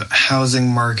symbol of housing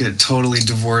market totally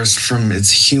divorced from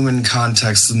its human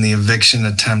context than the eviction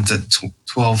attempt at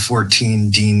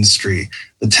 1214 Dean Street.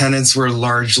 The tenants were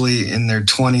largely in their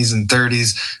 20s and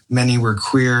 30s. Many were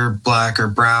queer, black, or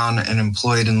brown, and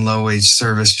employed in low-wage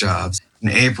service jobs. In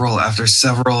April, after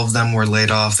several of them were laid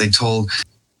off, they told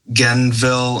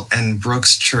Genville and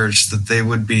Brooks Church that they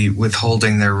would be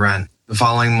withholding their rent. The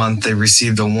following month, they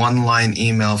received a one-line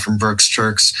email from Brooks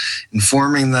Church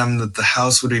informing them that the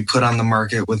house would be put on the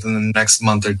market within the next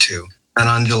month or two. And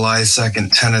on July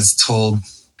 2nd, tenants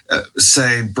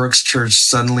say Brooks Church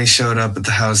suddenly showed up at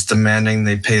the house demanding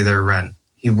they pay their rent.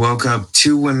 He woke up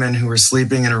two women who were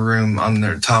sleeping in a room on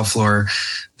their top floor.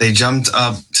 They jumped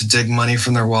up to dig money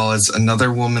from their wallets.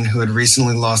 Another woman who had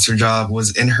recently lost her job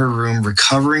was in her room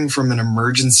recovering from an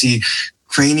emergency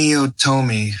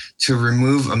craniotomy to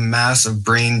remove a mass of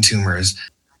brain tumors.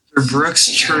 After Brooks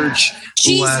Church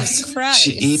left, Christ.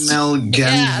 she emailed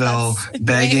Genville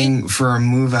begging for a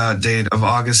move-out date of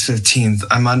August 15th.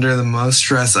 I'm under the most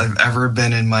stress I've ever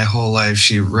been in my whole life,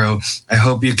 she wrote. I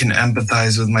hope you can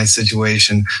empathize with my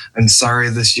situation. I'm sorry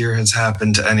this year has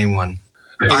happened to anyone.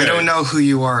 Okay. I don't know who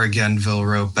you are, Genville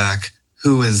wrote back.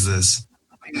 Who is this?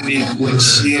 When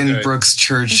she and Brooks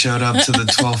Church showed up to the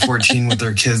 1214 with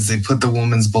their kids, they put the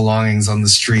woman's belongings on the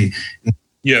street.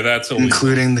 Yeah, that's illegal.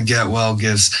 Including the get well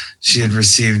gifts she had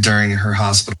received during her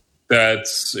hospital.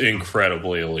 That's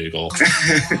incredibly illegal.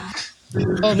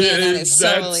 Oh man, that is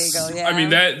so illegal. Yeah. I mean,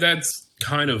 that's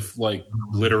kind of like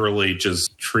literally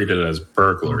just treated as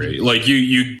burglary. Like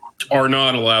you are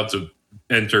not allowed to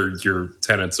enter your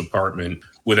tenant's apartment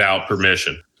without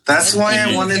permission. That's why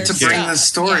I wanted to bring the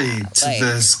story to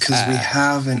this, because we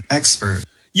have an expert.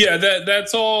 Yeah,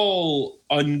 that's all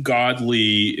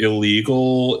ungodly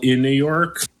illegal in New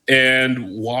York.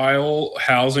 And while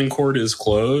housing court is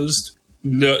closed,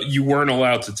 no, you weren't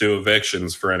allowed to do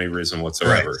evictions for any reason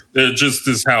whatsoever. Right. It just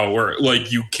is how it works.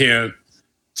 Like, you can't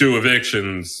do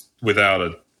evictions without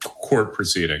a court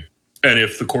proceeding. And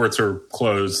if the courts are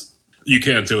closed, you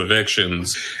can't do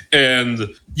evictions.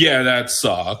 And yeah, that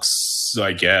sucks,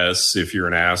 I guess, if you're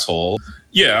an asshole.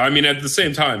 Yeah, I mean, at the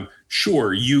same time,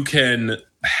 sure, you can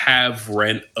have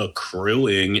rent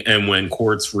accruing, and when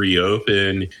courts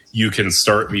reopen, you can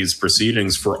start these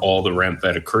proceedings for all the rent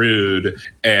that accrued,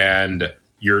 and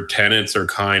your tenants are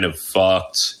kind of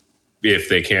fucked if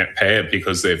they can't pay it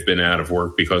because they've been out of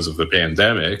work because of the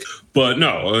pandemic. But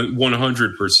no,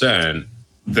 100%,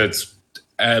 that's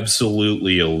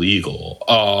absolutely illegal.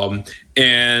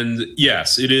 And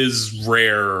yes, it is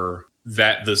rare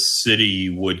that the city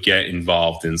would get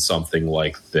involved in something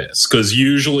like this, because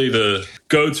usually the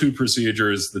go-to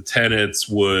procedure is the tenants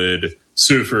would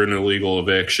sue for an illegal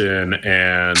eviction,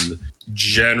 and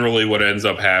generally what ends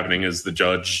up happening is the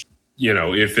judge,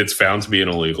 if it's found to be an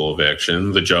illegal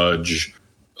eviction, the judge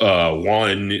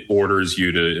one, orders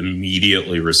you to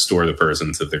immediately restore the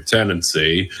person to their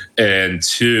tenancy, and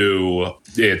two,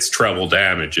 it's treble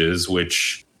damages,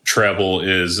 which treble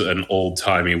is an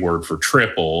old-timey word for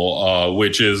triple,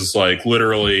 which is like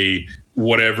literally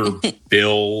whatever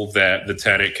bill that the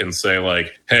tenant can say,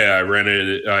 like, hey,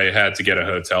 I had to get a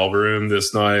hotel room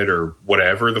this night or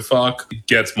whatever the fuck,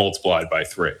 gets multiplied by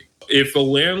 3. If a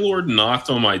landlord knocked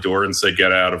on my door and said,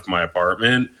 get out of my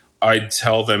apartment, I'd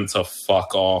tell them to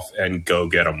fuck off and go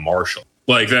get a marshal.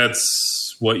 Like,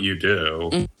 that's what you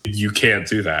do. You can't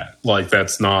do that. Like,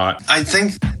 that's not... I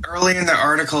think early in the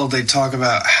article, they talk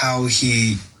about how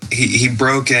he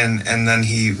broke in and then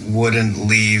he wouldn't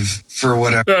leave for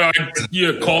whatever... Call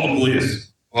the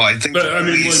police. Well, I think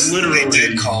literally, they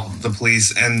did call the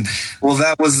police. And, well,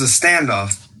 that was the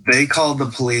standoff. They called the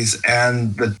police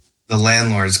and the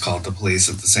landlords called the police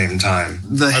at the same time.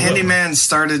 The handyman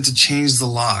started to change the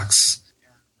locks.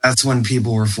 That's when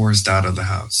people were forced out of the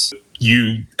house.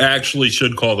 You actually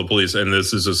should call the police, and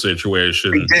this is a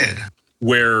situation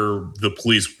where the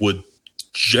police would,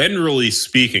 generally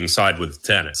speaking, side with the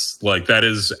tenants. Like, that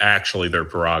is actually their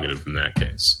prerogative in that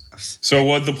case. So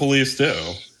what'd the police do?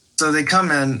 So they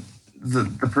come in, the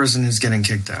person who's getting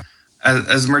kicked out.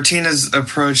 As Martinez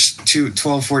approached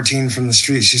 1214 from the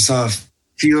street, she saw a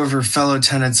few of her fellow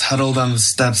tenants huddled on the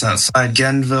steps outside.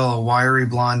 Gennville, a wiry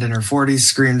blonde in her 40s,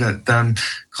 screamed at them,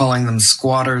 calling them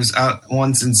squatters.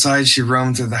 Once inside, she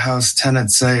roamed through the house,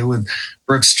 tenants say, with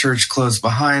Brooks Church close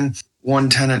behind.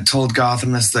 One tenant told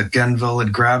Gothamist that Gennville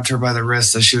had grabbed her by the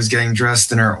wrist as she was getting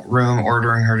dressed in her room,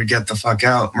 ordering her to get the fuck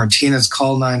out. Martinez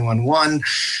called 911.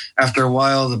 After a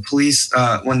while, the police,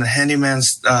 when the handyman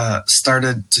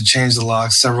started to change the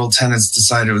locks, several tenants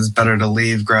decided it was better to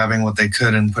leave, grabbing what they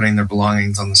could and putting their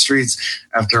belongings on the streets.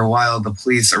 After a while, the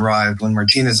police arrived. When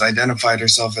Martinez identified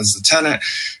herself as the tenant,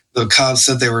 the cops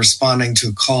said they were responding to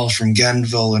a call from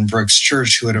Gennville and Brooks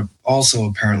Church, who had also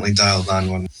apparently dialed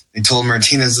 911. They told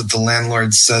Martinez that the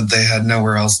landlord said they had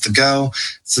nowhere else to go.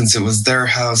 Since it was their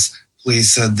house,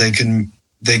 police said they couldn't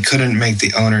make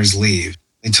the owners leave.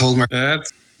 They told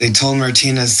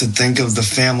Martinez to think of the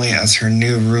family as her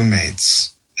new roommates.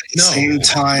 At the same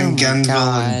time,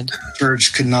 Gennville and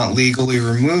Church could not legally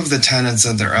remove the tenants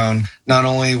of their own. Not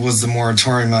only was the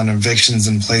moratorium on evictions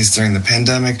in place during the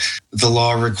pandemic, but the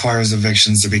law requires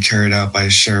evictions to be carried out by a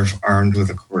sheriff armed with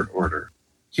a court order.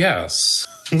 Yes.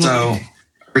 So,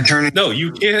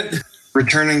 you can't.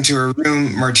 Returning to her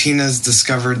room, Martinez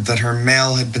discovered that her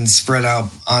mail had been spread out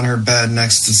on her bed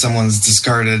next to someone's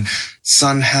discarded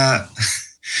sun hat.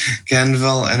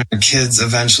 Gennville and her kids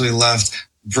eventually left.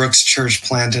 Brooks Church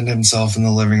planted himself in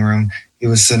the living room. He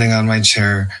was sitting on my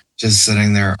chair, just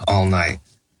sitting there all night.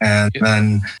 And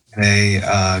then they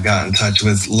got in touch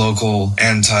with local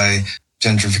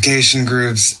anti-gentrification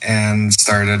groups and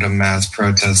started a mass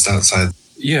protest outside.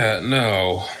 Yeah,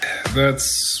 no,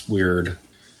 that's weird.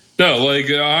 No, like,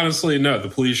 honestly, no, the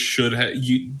police should have...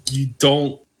 You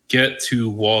don't get to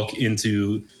walk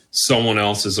into someone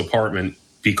else's apartment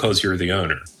because you're the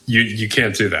owner. You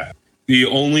can't do that. The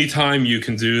only time you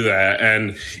can do that,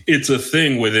 and it's a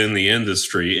thing within the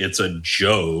industry, it's a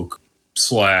joke /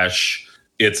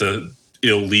 it's a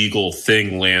illegal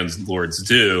thing landlords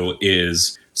do,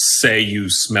 is say you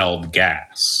smelled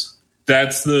gas.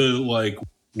 That's the, like,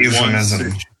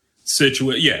 euphemism.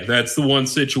 That's the one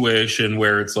situation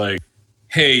where it's like,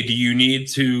 hey, do you need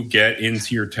to get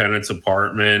into your tenant's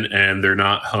apartment and they're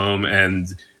not home and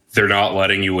they're not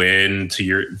letting you in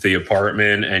to the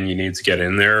apartment and you need to get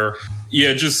in there?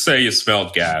 Yeah, just say you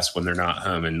smelled gas when they're not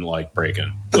home and, like, break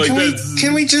in. Like,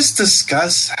 can we just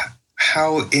discuss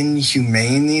how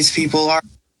inhumane these people are?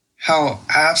 How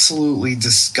absolutely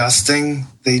disgusting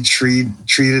they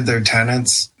treated their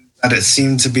tenants? That it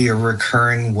seemed to be a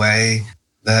recurring way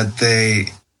that they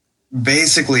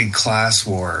basically class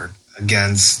warred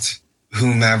against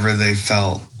whomever they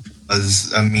felt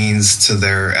was a means to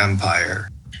their empire.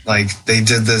 Like, they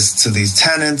did this to these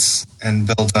tenants and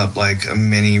built up, like, a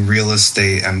mini real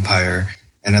estate empire,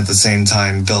 and at the same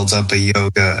time built up a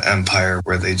yoga empire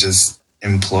where they just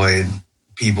employed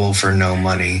people for no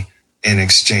money in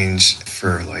exchange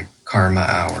for, like, karma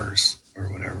hours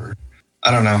or whatever.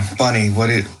 I don't know. Bunny,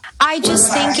 I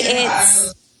just think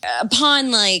it's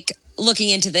upon, like, looking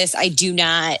into this, I do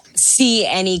not see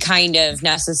any kind of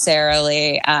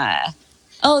necessarily,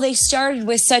 they started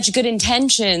with such good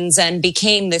intentions and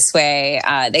became this way.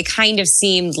 They kind of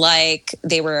seemed like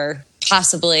they were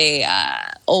possibly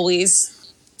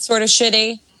always sort of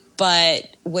shitty.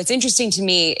 But what's interesting to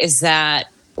me is that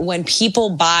when people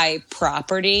buy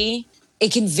property,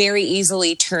 it can very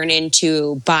easily turn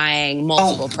into buying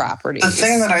multiple properties. The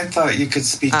thing that I thought you could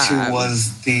speak to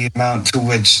was the amount to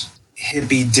which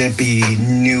hippy-dippy,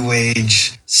 new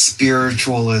age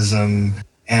spiritualism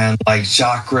and like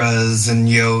chakras and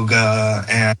yoga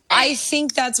and... I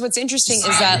think that's what's interesting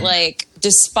is that, like,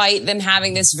 despite them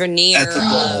having this veneer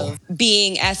of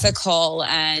being ethical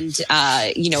and,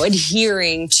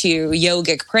 adhering to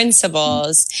yogic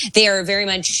principles, they are very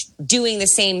much doing the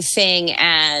same thing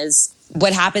as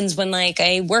what happens when, like,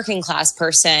 a working class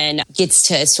person gets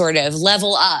to sort of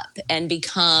level up and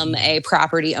become a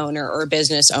property owner or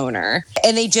business owner.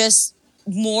 And they just,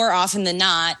 more often than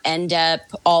not, end up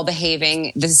all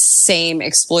behaving the same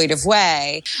exploitive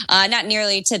way. Not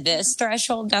nearly to this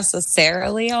threshold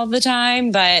necessarily all the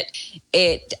time, but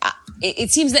it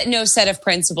seems that no set of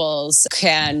principles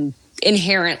can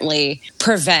inherently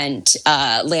prevent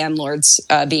landlords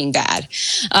being bad.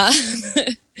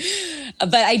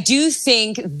 But I do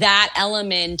think that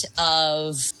element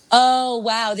of, oh,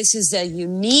 wow, this is a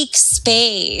unique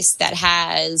space that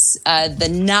has the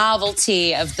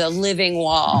novelty of the living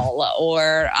wall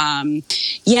and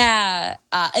a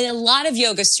lot of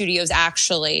yoga studios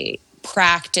actually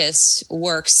practice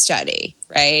work study,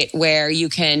 right? Where you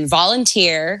can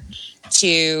volunteer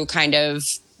to kind of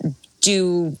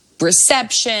do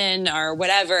reception or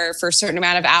whatever for a certain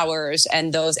amount of hours,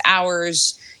 and those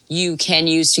hours you can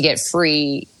use to get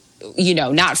free,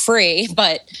 not free,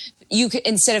 but you could,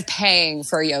 instead of paying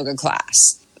for a yoga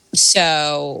class.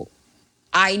 So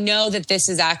I know that this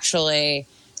is actually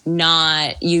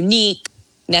not unique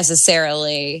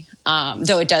necessarily,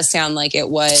 though it does sound like it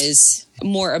was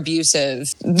more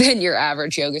abusive than your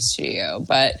average yoga studio.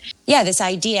 But yeah, this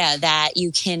idea that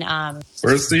you can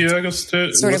where's the yoga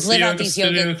sort of live out these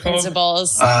yoga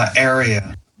principles.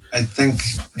 Area. I think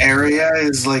Area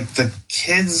is like the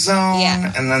kids zone,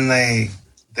 and then they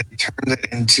turned it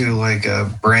into like a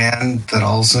brand that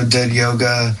also did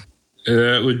yoga.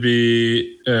 That would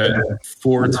be at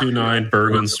 429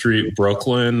 Bergen Street,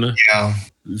 Brooklyn. Yeah.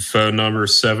 Phone number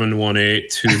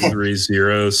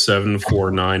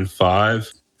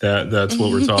 718-230-7495. That's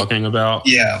what we're talking about.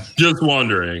 Yeah. Just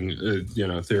wondering,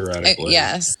 theoretically.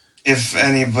 Yes. If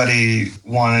anybody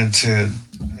wanted to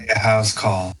make a house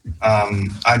call,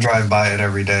 I drive by it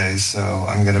every day, so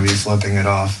I'm going to be flipping it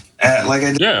off. I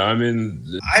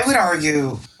would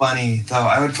argue, Bunny, though,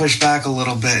 I would push back a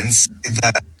little bit and say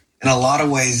that in a lot of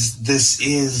ways, this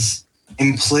is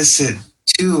implicit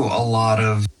to a lot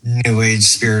of New Age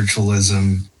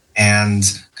spiritualism and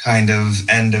kind of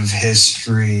end of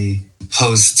history,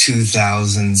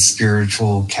 post-2000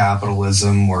 spiritual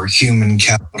capitalism or human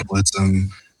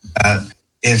capitalism. That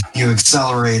if you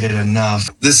accelerate it enough,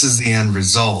 this is the end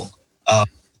result of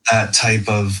that type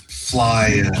of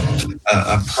fly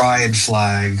a pride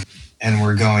flag, and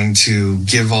we're going to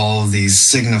give all of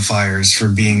these signifiers for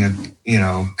being a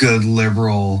good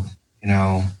liberal,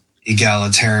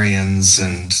 egalitarians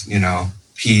and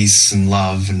peace and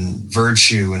love and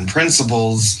virtue and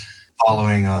principles,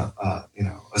 following a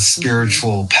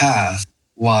spiritual path,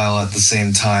 while at the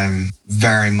same time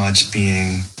very much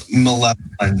being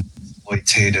malevolent,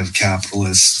 exploitative,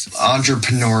 capitalist,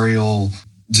 entrepreneurial,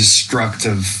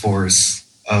 destructive force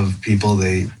of people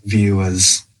they view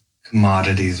as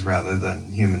commodities rather than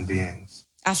human beings.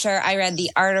 After I read the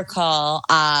article,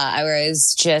 I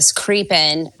was just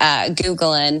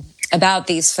Googling about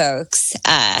these folks.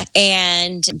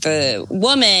 And the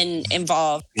woman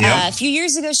involved, a few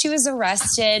years ago, she was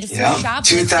arrested for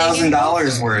shoplifting.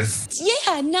 $2,000 worth.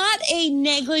 Yeah, not a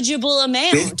negligible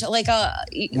amount.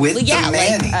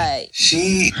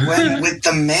 She went with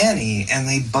the Manny, and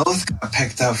they both got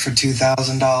picked up for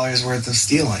 $2,000 worth of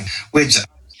stealing, which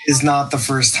is not the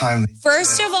first time.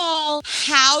 First of all,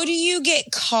 how do you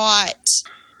get caught?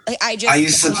 I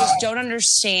just don't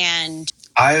understand.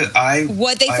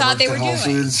 What they thought they were doing. I worked at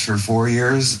Whole Foods for 4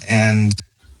 years, and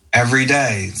every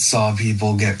day saw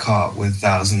people get caught with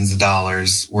thousands of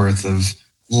dollars worth of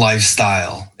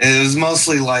lifestyle. It was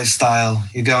mostly lifestyle.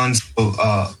 You go into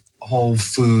Whole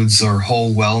Foods or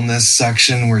Whole Wellness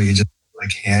section where you just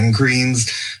like hand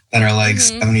creams that are like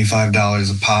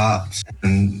 $75 a pop.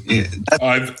 And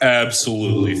I've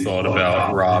absolutely thought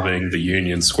about robbing the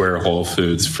Union Square Whole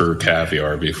Foods for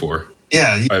caviar before.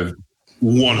 Yeah. I've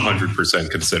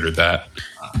 100% considered that.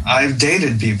 I've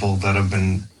dated people that have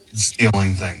been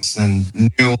stealing things and knew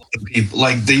the people.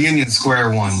 Like the Union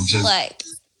Square one, just Like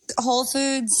Whole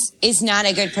Foods is not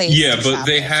a good place. Yeah, to but shop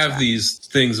they at have stuff. these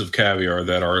things of caviar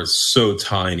that are so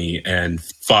tiny and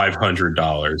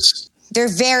 $500 They're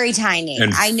very tiny.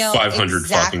 and I know $500 exactly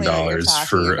fucking what you're dollars talking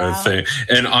for a about. thing,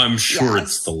 and I'm sure Yes.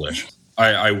 it's delicious.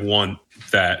 I want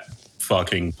that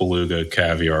fucking beluga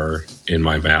caviar in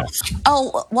my mouth.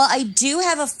 Oh, well, I do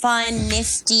have a fun,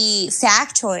 nifty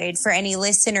factoid for any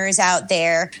listeners out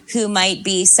there who might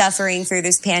be suffering through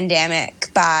this pandemic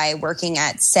by working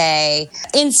at, say,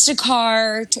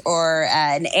 Instacart or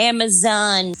an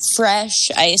Amazon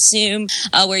Fresh, I assume,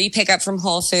 where you pick up from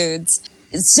Whole Foods.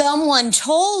 Someone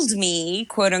told me,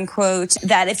 quote unquote,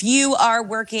 that if you are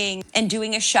working and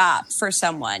doing a shop for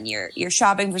someone, you're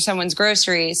shopping for someone's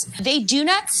groceries, they do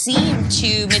not seem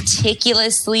to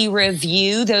meticulously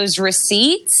review those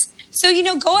receipts. So,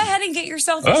 go ahead and get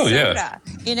yourself a soda,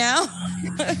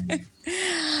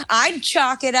 I'd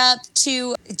chalk it up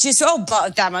to just,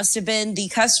 but that must have been the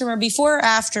customer before or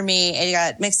after me. And it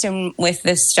got mixed in with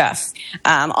this stuff.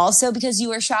 Also, because you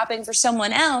were shopping for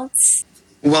someone else.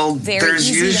 well, Very there's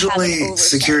easy to have an usually oversight.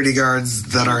 security guards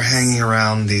that are hanging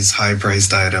around these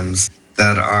high-priced items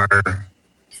that are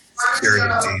security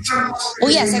details. Well,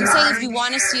 yes, I'm saying if you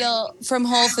want to steal from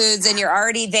Whole Foods and you're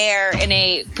already there in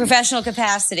a professional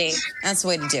capacity, that's the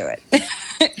way to do it.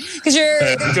 Because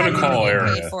I'm gonna call paid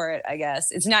Aaron. for it, I guess.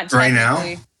 It's not Right now?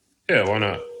 technically- Yeah, why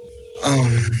not?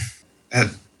 At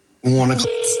 1 o'clock.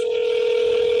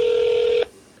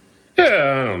 Yeah,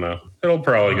 I don't know. It'll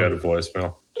probably go to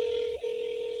voicemail.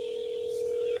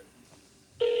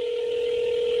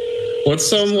 What's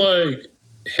some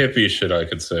hippie shit I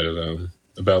could say to them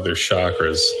about their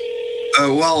chakras?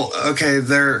 Well, okay.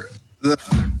 The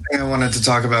thing I wanted to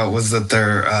talk about was that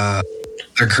they're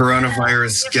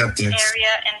coronavirus skeptics.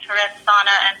 Area Infrared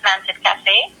Sauna and Atlantic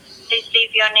Cafe. Please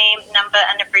leave your name, number,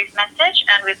 and a brief message,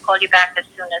 and we'll call you back as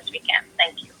soon as we can.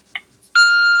 Thank you.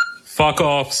 Fuck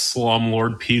off,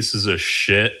 slumlord pieces of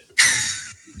shit.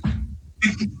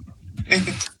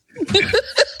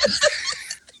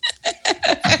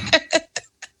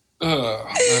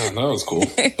 Man, that was cool.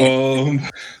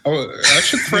 I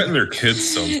should threaten their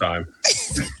kids sometime.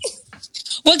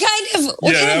 What kind of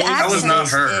that was not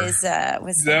accent her. was That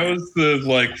was the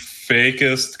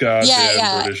fakest goddamn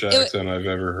Yeah. British accent I've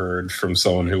ever heard from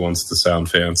someone who wants to sound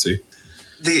fancy.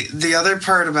 The other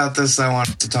part about this I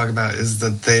wanted to talk about is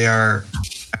that they are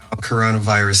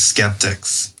coronavirus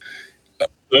skeptics.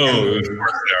 Oh, of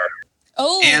course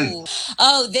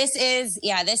this is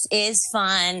fun. This is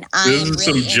I'm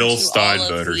some really Jill into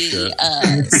Steinbetter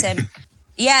all of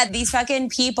shit. These fucking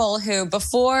people who,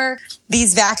 before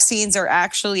these vaccines are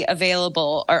actually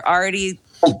available, are already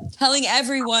telling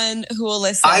everyone who will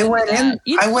listen. I went in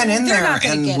they're there not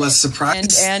gonna and get was it.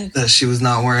 surprised And that she was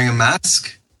not wearing a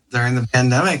mask during the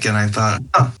pandemic, and I thought,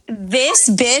 this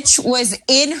bitch was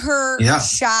in her Yeah.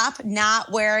 shop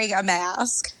not wearing a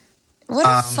mask. What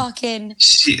a fucking...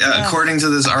 she, according to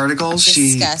this article,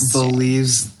 she Disgusting.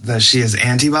 believes that she has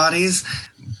antibodies,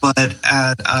 but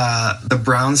at the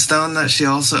brownstone that she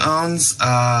also owns,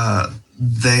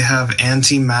 they have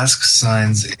anti-mask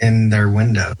signs in their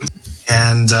windows.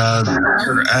 And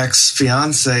her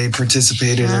ex-fiance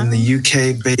participated in the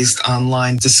UK-based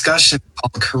online discussion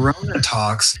called Corona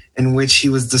Talks, in which he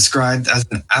was described as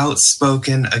an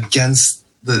outspoken against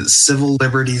the civil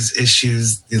liberties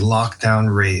issues the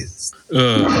lockdown raised.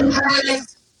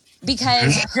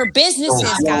 Because her businesses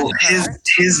got Well, hurt.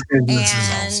 his business is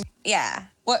also.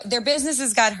 And their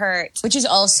businesses got hurt, which is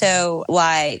also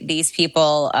why these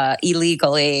people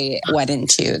illegally went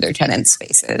into their tenant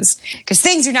spaces, because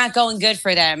things are not going good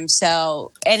for them.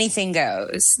 So anything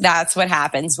goes. That's what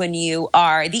happens when you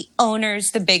are the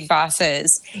owners, the big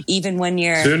bosses, even when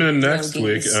you're Tune in next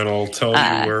yogis. week and I'll tell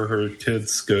you where her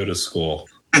kids go to school.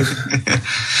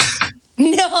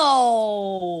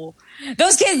 No,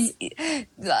 those kids.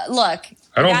 Look,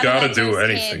 I don't gotta gotta let do those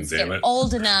anything, kids damn get it.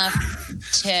 Old enough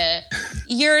to,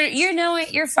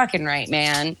 you're fucking right,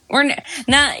 man. We're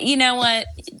not. You know what?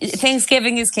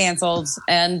 Thanksgiving is canceled,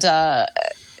 and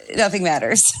nothing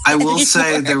matters. I will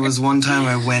say there was one time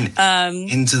I went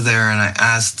into there and I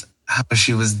asked how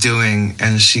she was doing,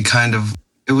 and she kind of.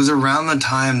 It was around the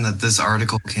time that this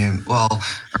article came. Well,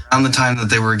 around the time that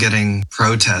they were getting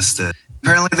protested.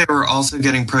 Apparently, they were also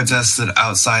getting protested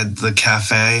outside the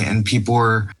cafe, and people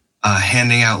were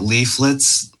handing out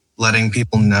leaflets, letting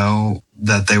people know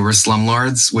that they were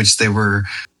slumlords, which they were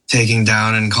taking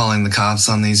down and calling the cops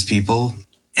on these people.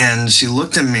 And she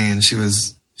looked at me, and she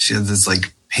had this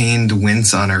pained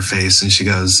wince on her face, and she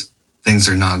goes, things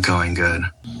are not going good.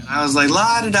 And I was like,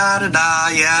 la da da da da,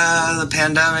 yeah, the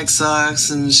pandemic sucks,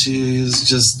 and she's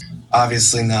just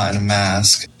obviously not in a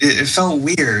mask. It felt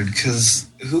weird because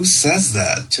who says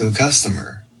that to a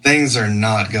customer? Things are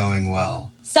not going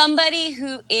well. Somebody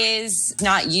who is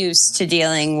not used to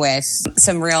dealing with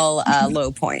some real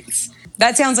low points.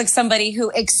 That sounds like somebody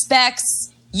who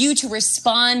expects you to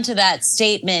respond to that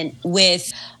statement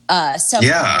with some.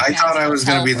 Yeah, I thought I was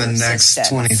going to be the next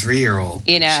 23-year-old.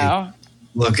 You know,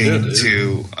 looking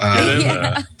to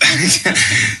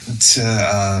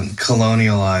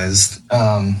colonialize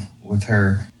with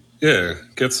her. Yeah,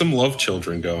 get some love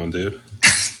children going, dude.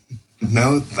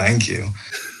 No, thank you.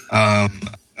 I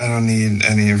don't need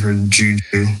any of her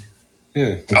juju.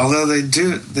 Yeah. Although they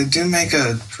do make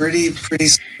a pretty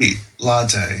sweet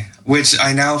latte, which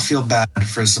I now feel bad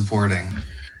for supporting.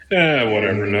 Yeah,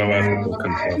 whatever. No ethical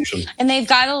consumption. and they've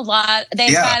got a lot.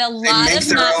 They've got a lot they make of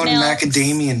their nut own milks.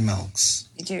 macadamia milks.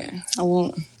 They do. I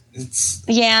won't.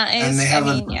 And they have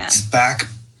a back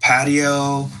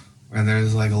patio where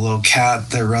there's like a little cat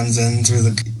that runs in through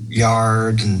the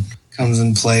yard and comes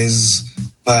and plays.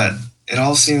 But it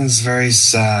all seems very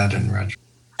sad and retro.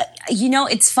 You know,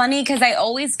 it's funny because I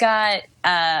always got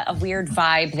a weird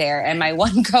vibe there, and my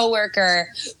one coworker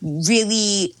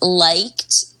really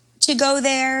liked to go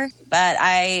there. But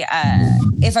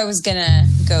if I was gonna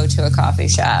go to a coffee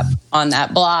shop on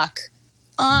that block,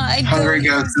 I'd Hungry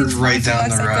go. Ghost is right down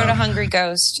the road. I'd go to Hungry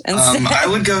Ghost instead. I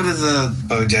would go to the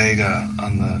bodega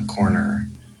on the corner.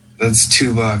 That's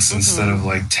 $2 instead of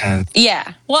like 10.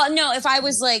 Yeah. Well, no, if I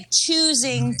was like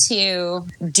choosing to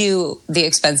do the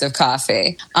expensive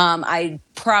coffee, I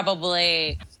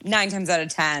probably 9 times out of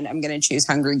 10, I'm going to choose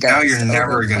Hungry Ghost. Now you're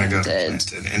never going to go to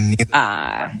Planted. And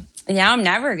yeah, I'm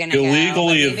never going to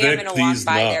illegally go. Maybe I'm evict going to walk these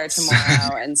by nuts. there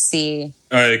tomorrow and see.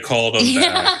 I called them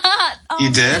back. Oh,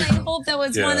 You did? man, I hope that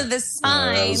was one of the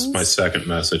signs. That was my second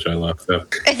message I left them.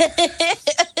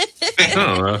 I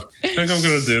don't know. I think I'm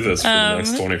going to do this for the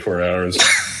next 24 hours.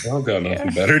 I've got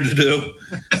nothing better to do.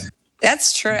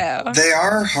 That's true. they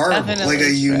are horrible. Definitely like a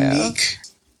true. unique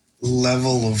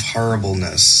level of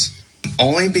horribleness.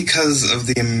 Only because of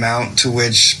the amount to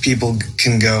which people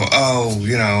can go, oh,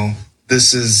 you know,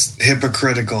 this is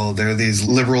hypocritical. They're these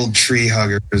liberal tree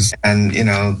huggers. And, you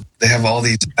know, they have all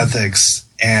these ethics.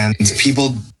 And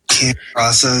people can't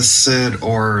process it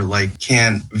or, like,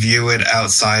 can't view it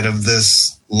outside of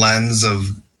this lens of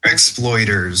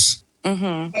exploiters.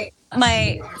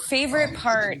 My favorite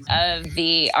part of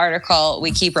the article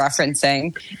we keep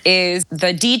referencing is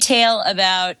the detail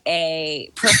about a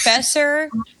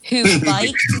professor who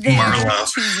liked there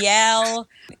Marlo. to yell,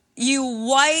 "You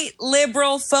white,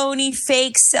 liberal, phony,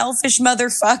 fake, selfish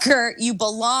motherfucker, you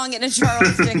belong in a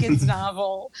Charles Dickens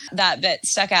novel." That bit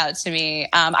stuck out to me.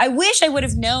 I wish I would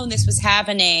have known this was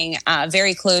happening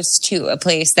very close to a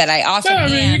place that I often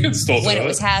you am can still do when it it.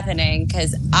 was happening,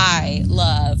 because I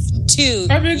love to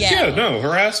yell.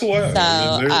 Harass away.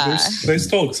 They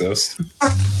still exist.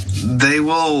 They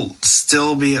will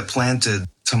still be at Planted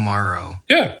tomorrow.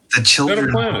 Yeah. The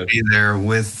children will be there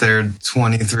with their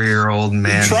 23-year-old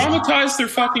man. Traumatize their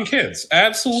fucking kids.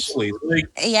 Absolutely. Like,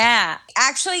 Yeah.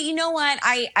 Actually, you know what?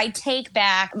 I take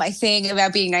back my thing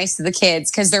about being nice to the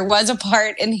kids, because there was a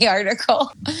part in the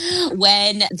article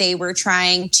when they were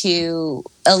trying to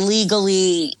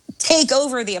illegally take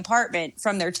over the apartment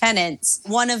from their tenants.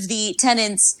 One of the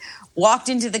tenants walked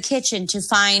into the kitchen to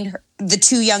find the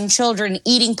 2 young children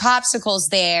eating popsicles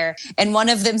there. And one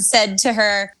of them said to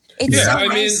her, "It's so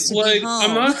nice to be home."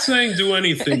 I'm not saying do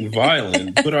anything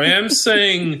violent, but I am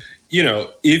saying, you know,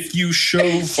 if you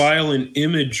show violent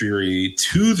imagery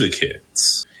to the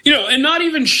kids, you know, and not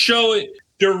even show it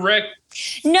direct.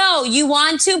 No, you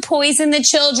want to poison the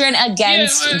children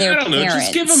against their I don't know, parents.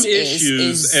 just give them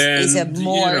issues is a and,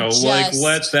 more you know,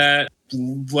 just...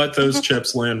 let those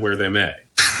chips land where they may.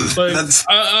 But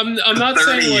I'm not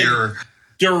saying like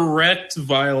direct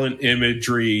violent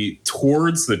imagery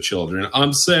towards the children.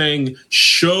 I'm saying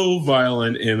show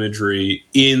violent imagery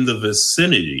in the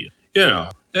vicinity, you know,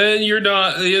 and you're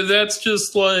not, that's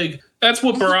just like, that's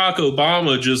what Barack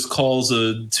Obama just calls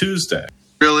a Tuesday.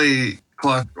 Really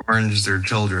Clockwork Orange their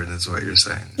children is what you're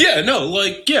saying. Yeah, no,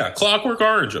 like, yeah, Clockwork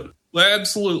Orange them.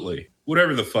 Absolutely.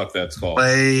 Whatever the fuck that's called.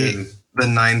 Play the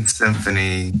Ninth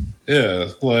Symphony. Yeah,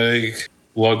 like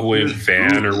Ludwig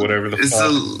van or whatever the it's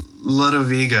fuck. It's a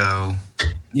Ludovico.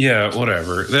 Yeah,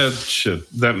 whatever.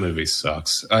 That movie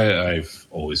sucks. I've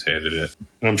always hated it.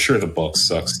 And I'm sure the book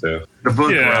sucks too. The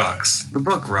book rocks. The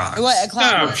book rocks. What, a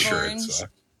Clockwork I'm sure Orange? it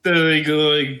sucks.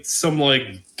 Like some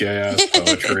like gas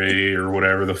poetry or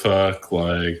whatever the fuck.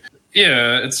 Like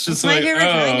Yeah, it's just my like, favorite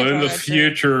kind of in the poetry.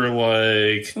 future,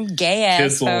 like, Gay ass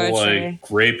kids will, poetry. like,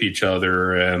 rape each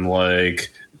other and, like,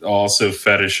 also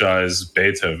fetishize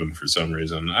Beethoven for some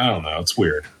reason. I don't know. It's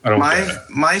weird. I don't get it.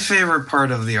 My favorite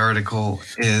part of the article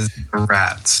is the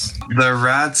rats. The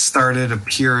rats started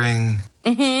appearing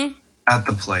at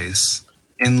the place.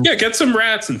 Yeah, get some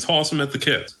rats and toss them at the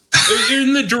kids.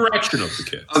 In the direction of the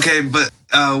kids. Okay, but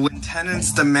when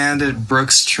tenants demanded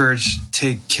Brooks Church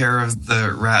take care of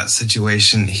the rat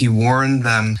situation, he warned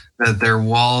them that their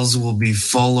walls will be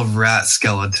full of rat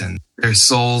skeletons. Their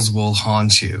souls will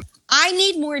haunt you. I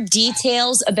need more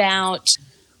details about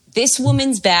this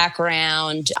woman's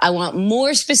background. I want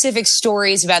more specific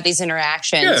stories about these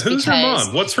interactions. Yeah, who's her because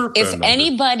mom? What's her phone if number?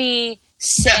 anybody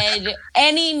said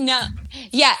any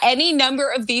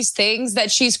number of these things that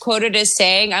she's quoted as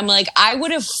saying, I'm like, I would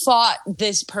have fought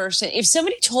this person. If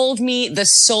somebody told me the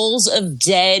souls of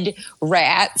dead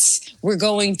rats were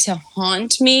going to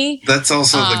haunt me. That's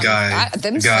also the guy.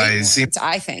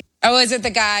 I think. Oh, is it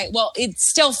the guy? Well, it's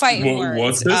still fighting words.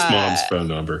 What's this mom's phone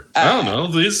number? I don't know.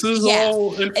 This is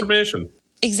all information.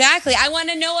 Exactly. I want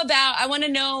to know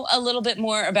a little bit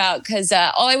more about, because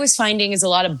all I was finding is a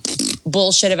lot of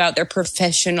bullshit about their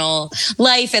professional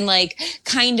life and like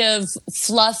kind of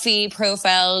fluffy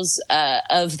profiles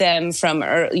of them from,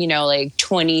 like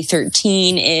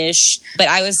 2013-ish. But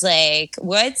I was like,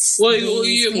 what's their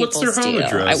home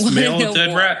address? Mail a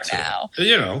dead rat to.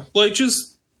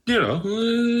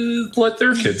 Let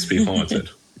their kids be haunted.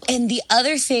 And the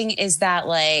other thing is that,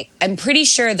 like, I'm pretty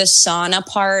sure the sauna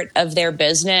part of their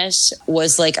business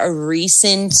was like a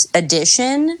recent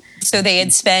addition. So they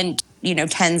had spent,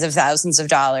 tens of thousands of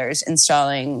dollars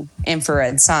installing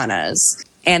infrared saunas.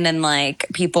 And then, like,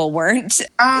 people weren't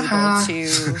able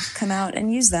to come out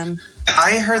and use them.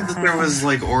 I heard that there was,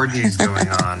 like, orgies going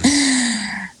on.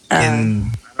 I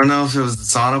don't know if it was the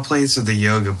sauna place or the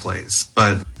yoga place,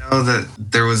 but I know that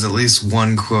there was at least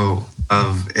one quote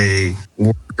of a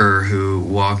worker who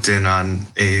walked in on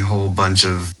a whole bunch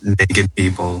of naked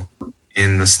people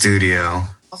in the studio.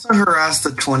 Also harassed a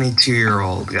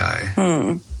 22-year-old guy.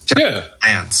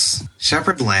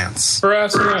 Shepard Lance.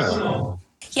 Harassing him.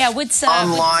 Yeah, what's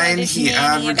online, he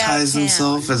advertised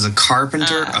himself as a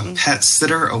carpenter, a pet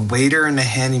sitter, a waiter, and a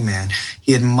handyman.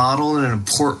 He had modeled in a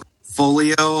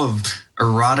portfolio of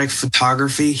erotic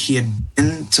photography. He had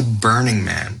been to Burning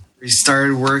Man. He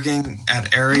started working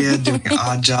at Area, doing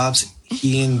odd jobs.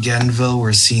 He and Genville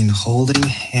were seen holding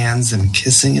hands and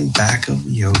kissing in back of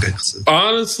yoga.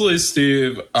 Honestly,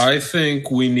 Steve, I think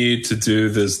we need to do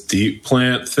this deep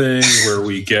plant thing where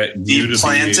we get you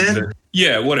to be...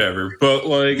 Yeah, whatever. But,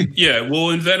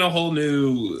 we'll invent a whole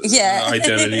new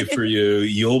identity for you.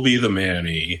 You'll be the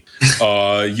Manny.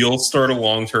 You'll start a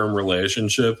long-term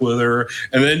relationship with her.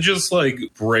 And then just,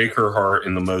 break her heart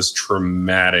in the most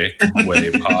traumatic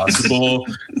way possible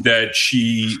that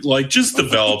she, just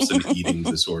develops an eating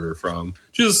disorder from.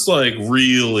 Just,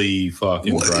 really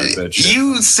fucking drive that shit.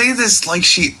 You say this like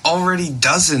she already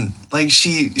doesn't. Like,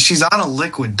 she's on a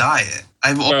liquid diet.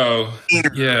 I've seen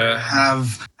her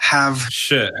have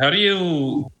shit. How do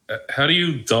you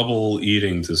double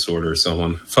eating disorder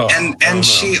someone? Fuck. And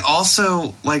she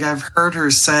also, I've heard her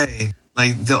say,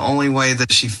 the only way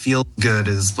that she feels good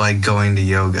is by going to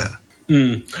yoga.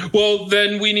 Well,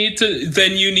 then you need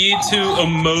to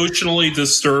emotionally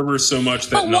disturb her so much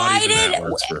that that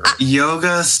works for her.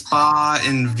 Yoga, spa,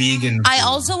 and vegan food. I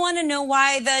also want to know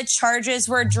why the charges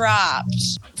were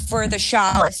dropped for the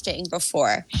shoplifting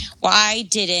before. Why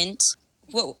didn't...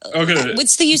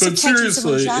 what's the use of catching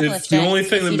someone shoplifting? If the only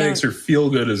thing that makes her feel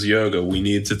good is yoga, we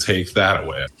need to take that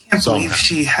away. I can't believe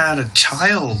she had a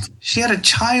child. She had a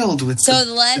child with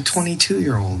a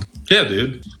 22-year-old. Yeah,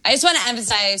 dude. I just want to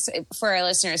emphasize for our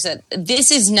listeners that this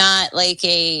is not like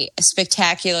a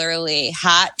spectacularly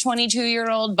hot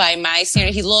 22-year-old by my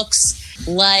standard. He looks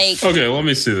like... Okay, let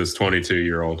me see this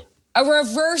 22-year-old. A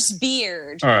reverse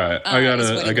beard. All right, I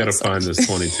gotta find this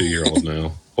 22-year-old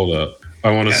now. Hold up.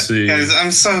 I want to see. Guys,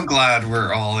 I'm so glad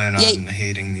we're all in on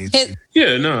hating these.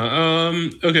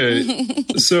 Okay.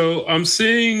 So I'm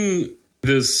seeing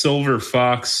this silver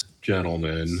fox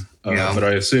gentleman, but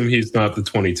I assume he's not the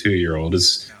 22-year-old.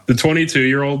 Is the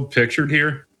 22-year-old pictured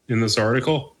here in this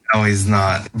article? No, he's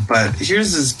not. But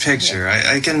here's his picture.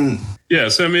 I can. Yeah,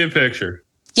 send me a picture.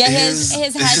 Yeah,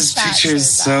 his picture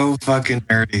is so fucking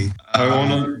nerdy.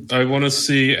 I want to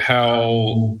see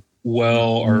how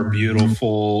well our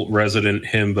beautiful resident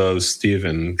himbo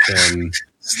Steven can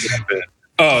step it.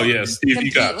 Oh yeah, Steve,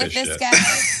 you got this shit. Guy?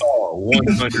 Oh,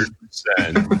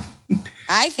 100%.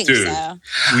 I think Dude, so.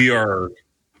 We are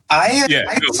I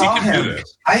we saw can do him.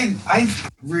 this. I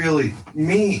really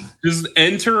Just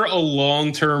enter a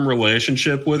long-term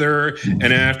relationship with her,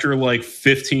 and after like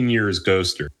 15 years,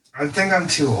 ghost her. I think I'm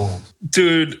too old.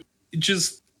 Dude,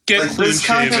 just get Like, clean this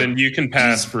kind of- shaven. You can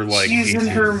pass for like She's 18. in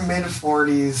her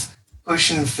mid-40s,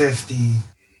 pushing 50.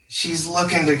 She's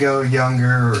looking to go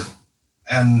younger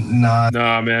and not.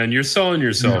 Nah, man, you're selling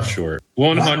yourself short.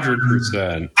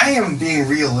 100%. I am being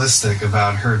realistic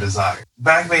about her desire.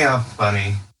 Back me up,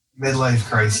 Bunny. Midlife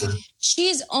crisis.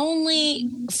 She's only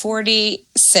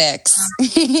 46.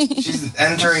 She's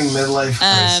entering midlife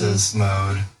crisis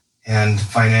mode and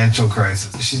financial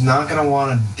crisis. She's not going to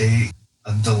want to date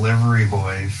a delivery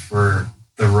boy for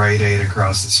the Rite Aid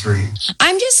across the street.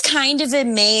 I'm just kind of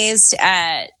amazed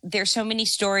at there's so many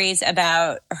stories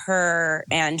about her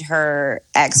and her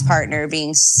ex-partner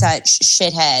being such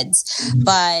shitheads.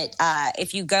 But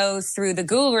if you go through the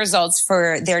Google results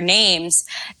for their names,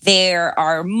 there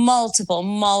are multiple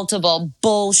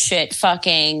bullshit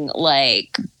fucking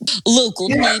like local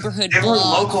neighborhood they were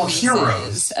blog local pieces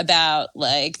heroes. about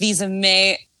like these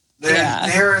amazing.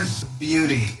 Their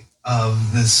beauty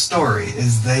of this story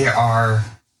is they are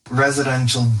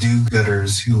residential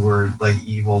do-gooders who were like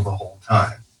evil the whole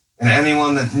time. And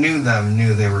anyone that knew them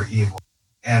knew they were evil.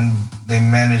 And they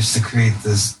managed to create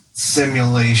this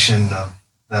simulation of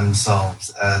themselves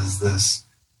as this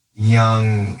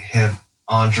young, hip,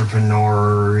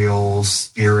 entrepreneurial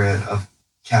spirit of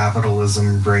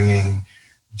capitalism bringing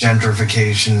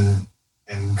gentrification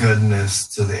and goodness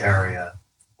to the area.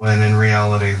 When in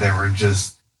reality, they were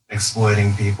just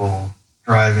exploiting people,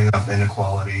 driving up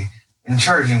inequality, and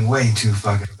charging way too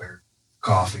fucking for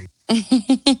coffee.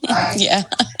 Yeah.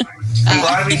 I'm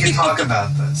glad we can talk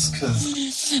about this,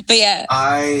 because But yeah.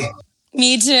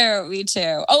 Me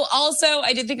too. Oh, also,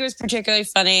 I did think it was particularly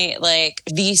funny, like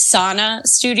the sauna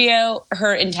studio,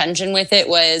 her intention with it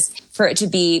was for it to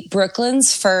be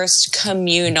Brooklyn's first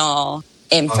communal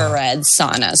infrared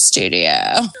sauna studio.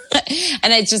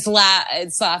 And it's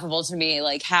laughable to me,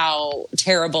 like how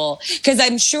terrible, because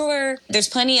I'm sure there's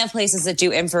plenty of places that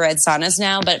do infrared saunas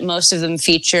now, but most of them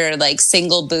feature like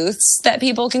single booths that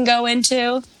people can go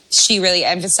into. She really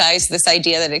emphasized this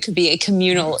idea that it could be a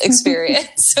communal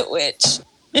experience, which,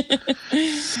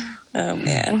 oh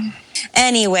man.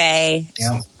 Anyway,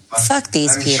 fuck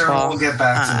these people. I'm sure we'll get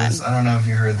back to this. I don't know if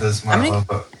you heard this, Marlo,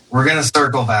 but we're going to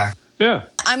circle back. Yeah.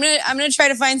 I'm gonna try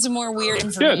to find some more weird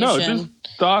information. Yeah, no,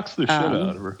 just dox the shit out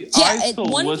of her. Yeah, I at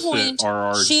one solicit point,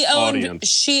 our she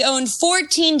audience. owned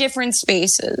 14 different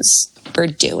spaces for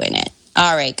doing it.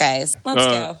 All right, guys, let's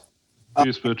go.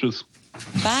 Peace, bitches.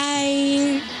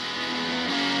 Bye.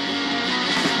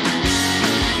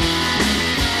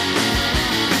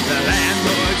 The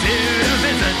landlord's here to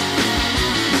visit.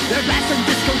 Their glass and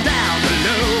disco down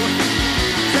below.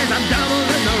 Says I'm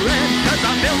doubling the rent cause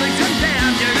our building's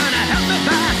condemned. You're gonna help me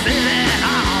buy City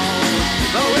Hall.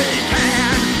 Oh, we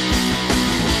can.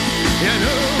 You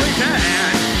know we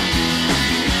can.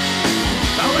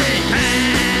 Oh, we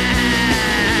can.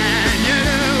 You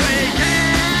know we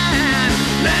can.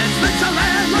 Let's fix a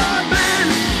landlord man.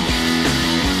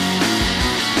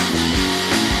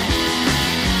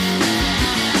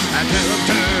 I tell them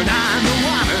turn on the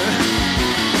water.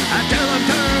 I tell them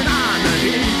turn on the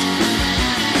heat.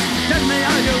 Tell me,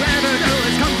 are you ready?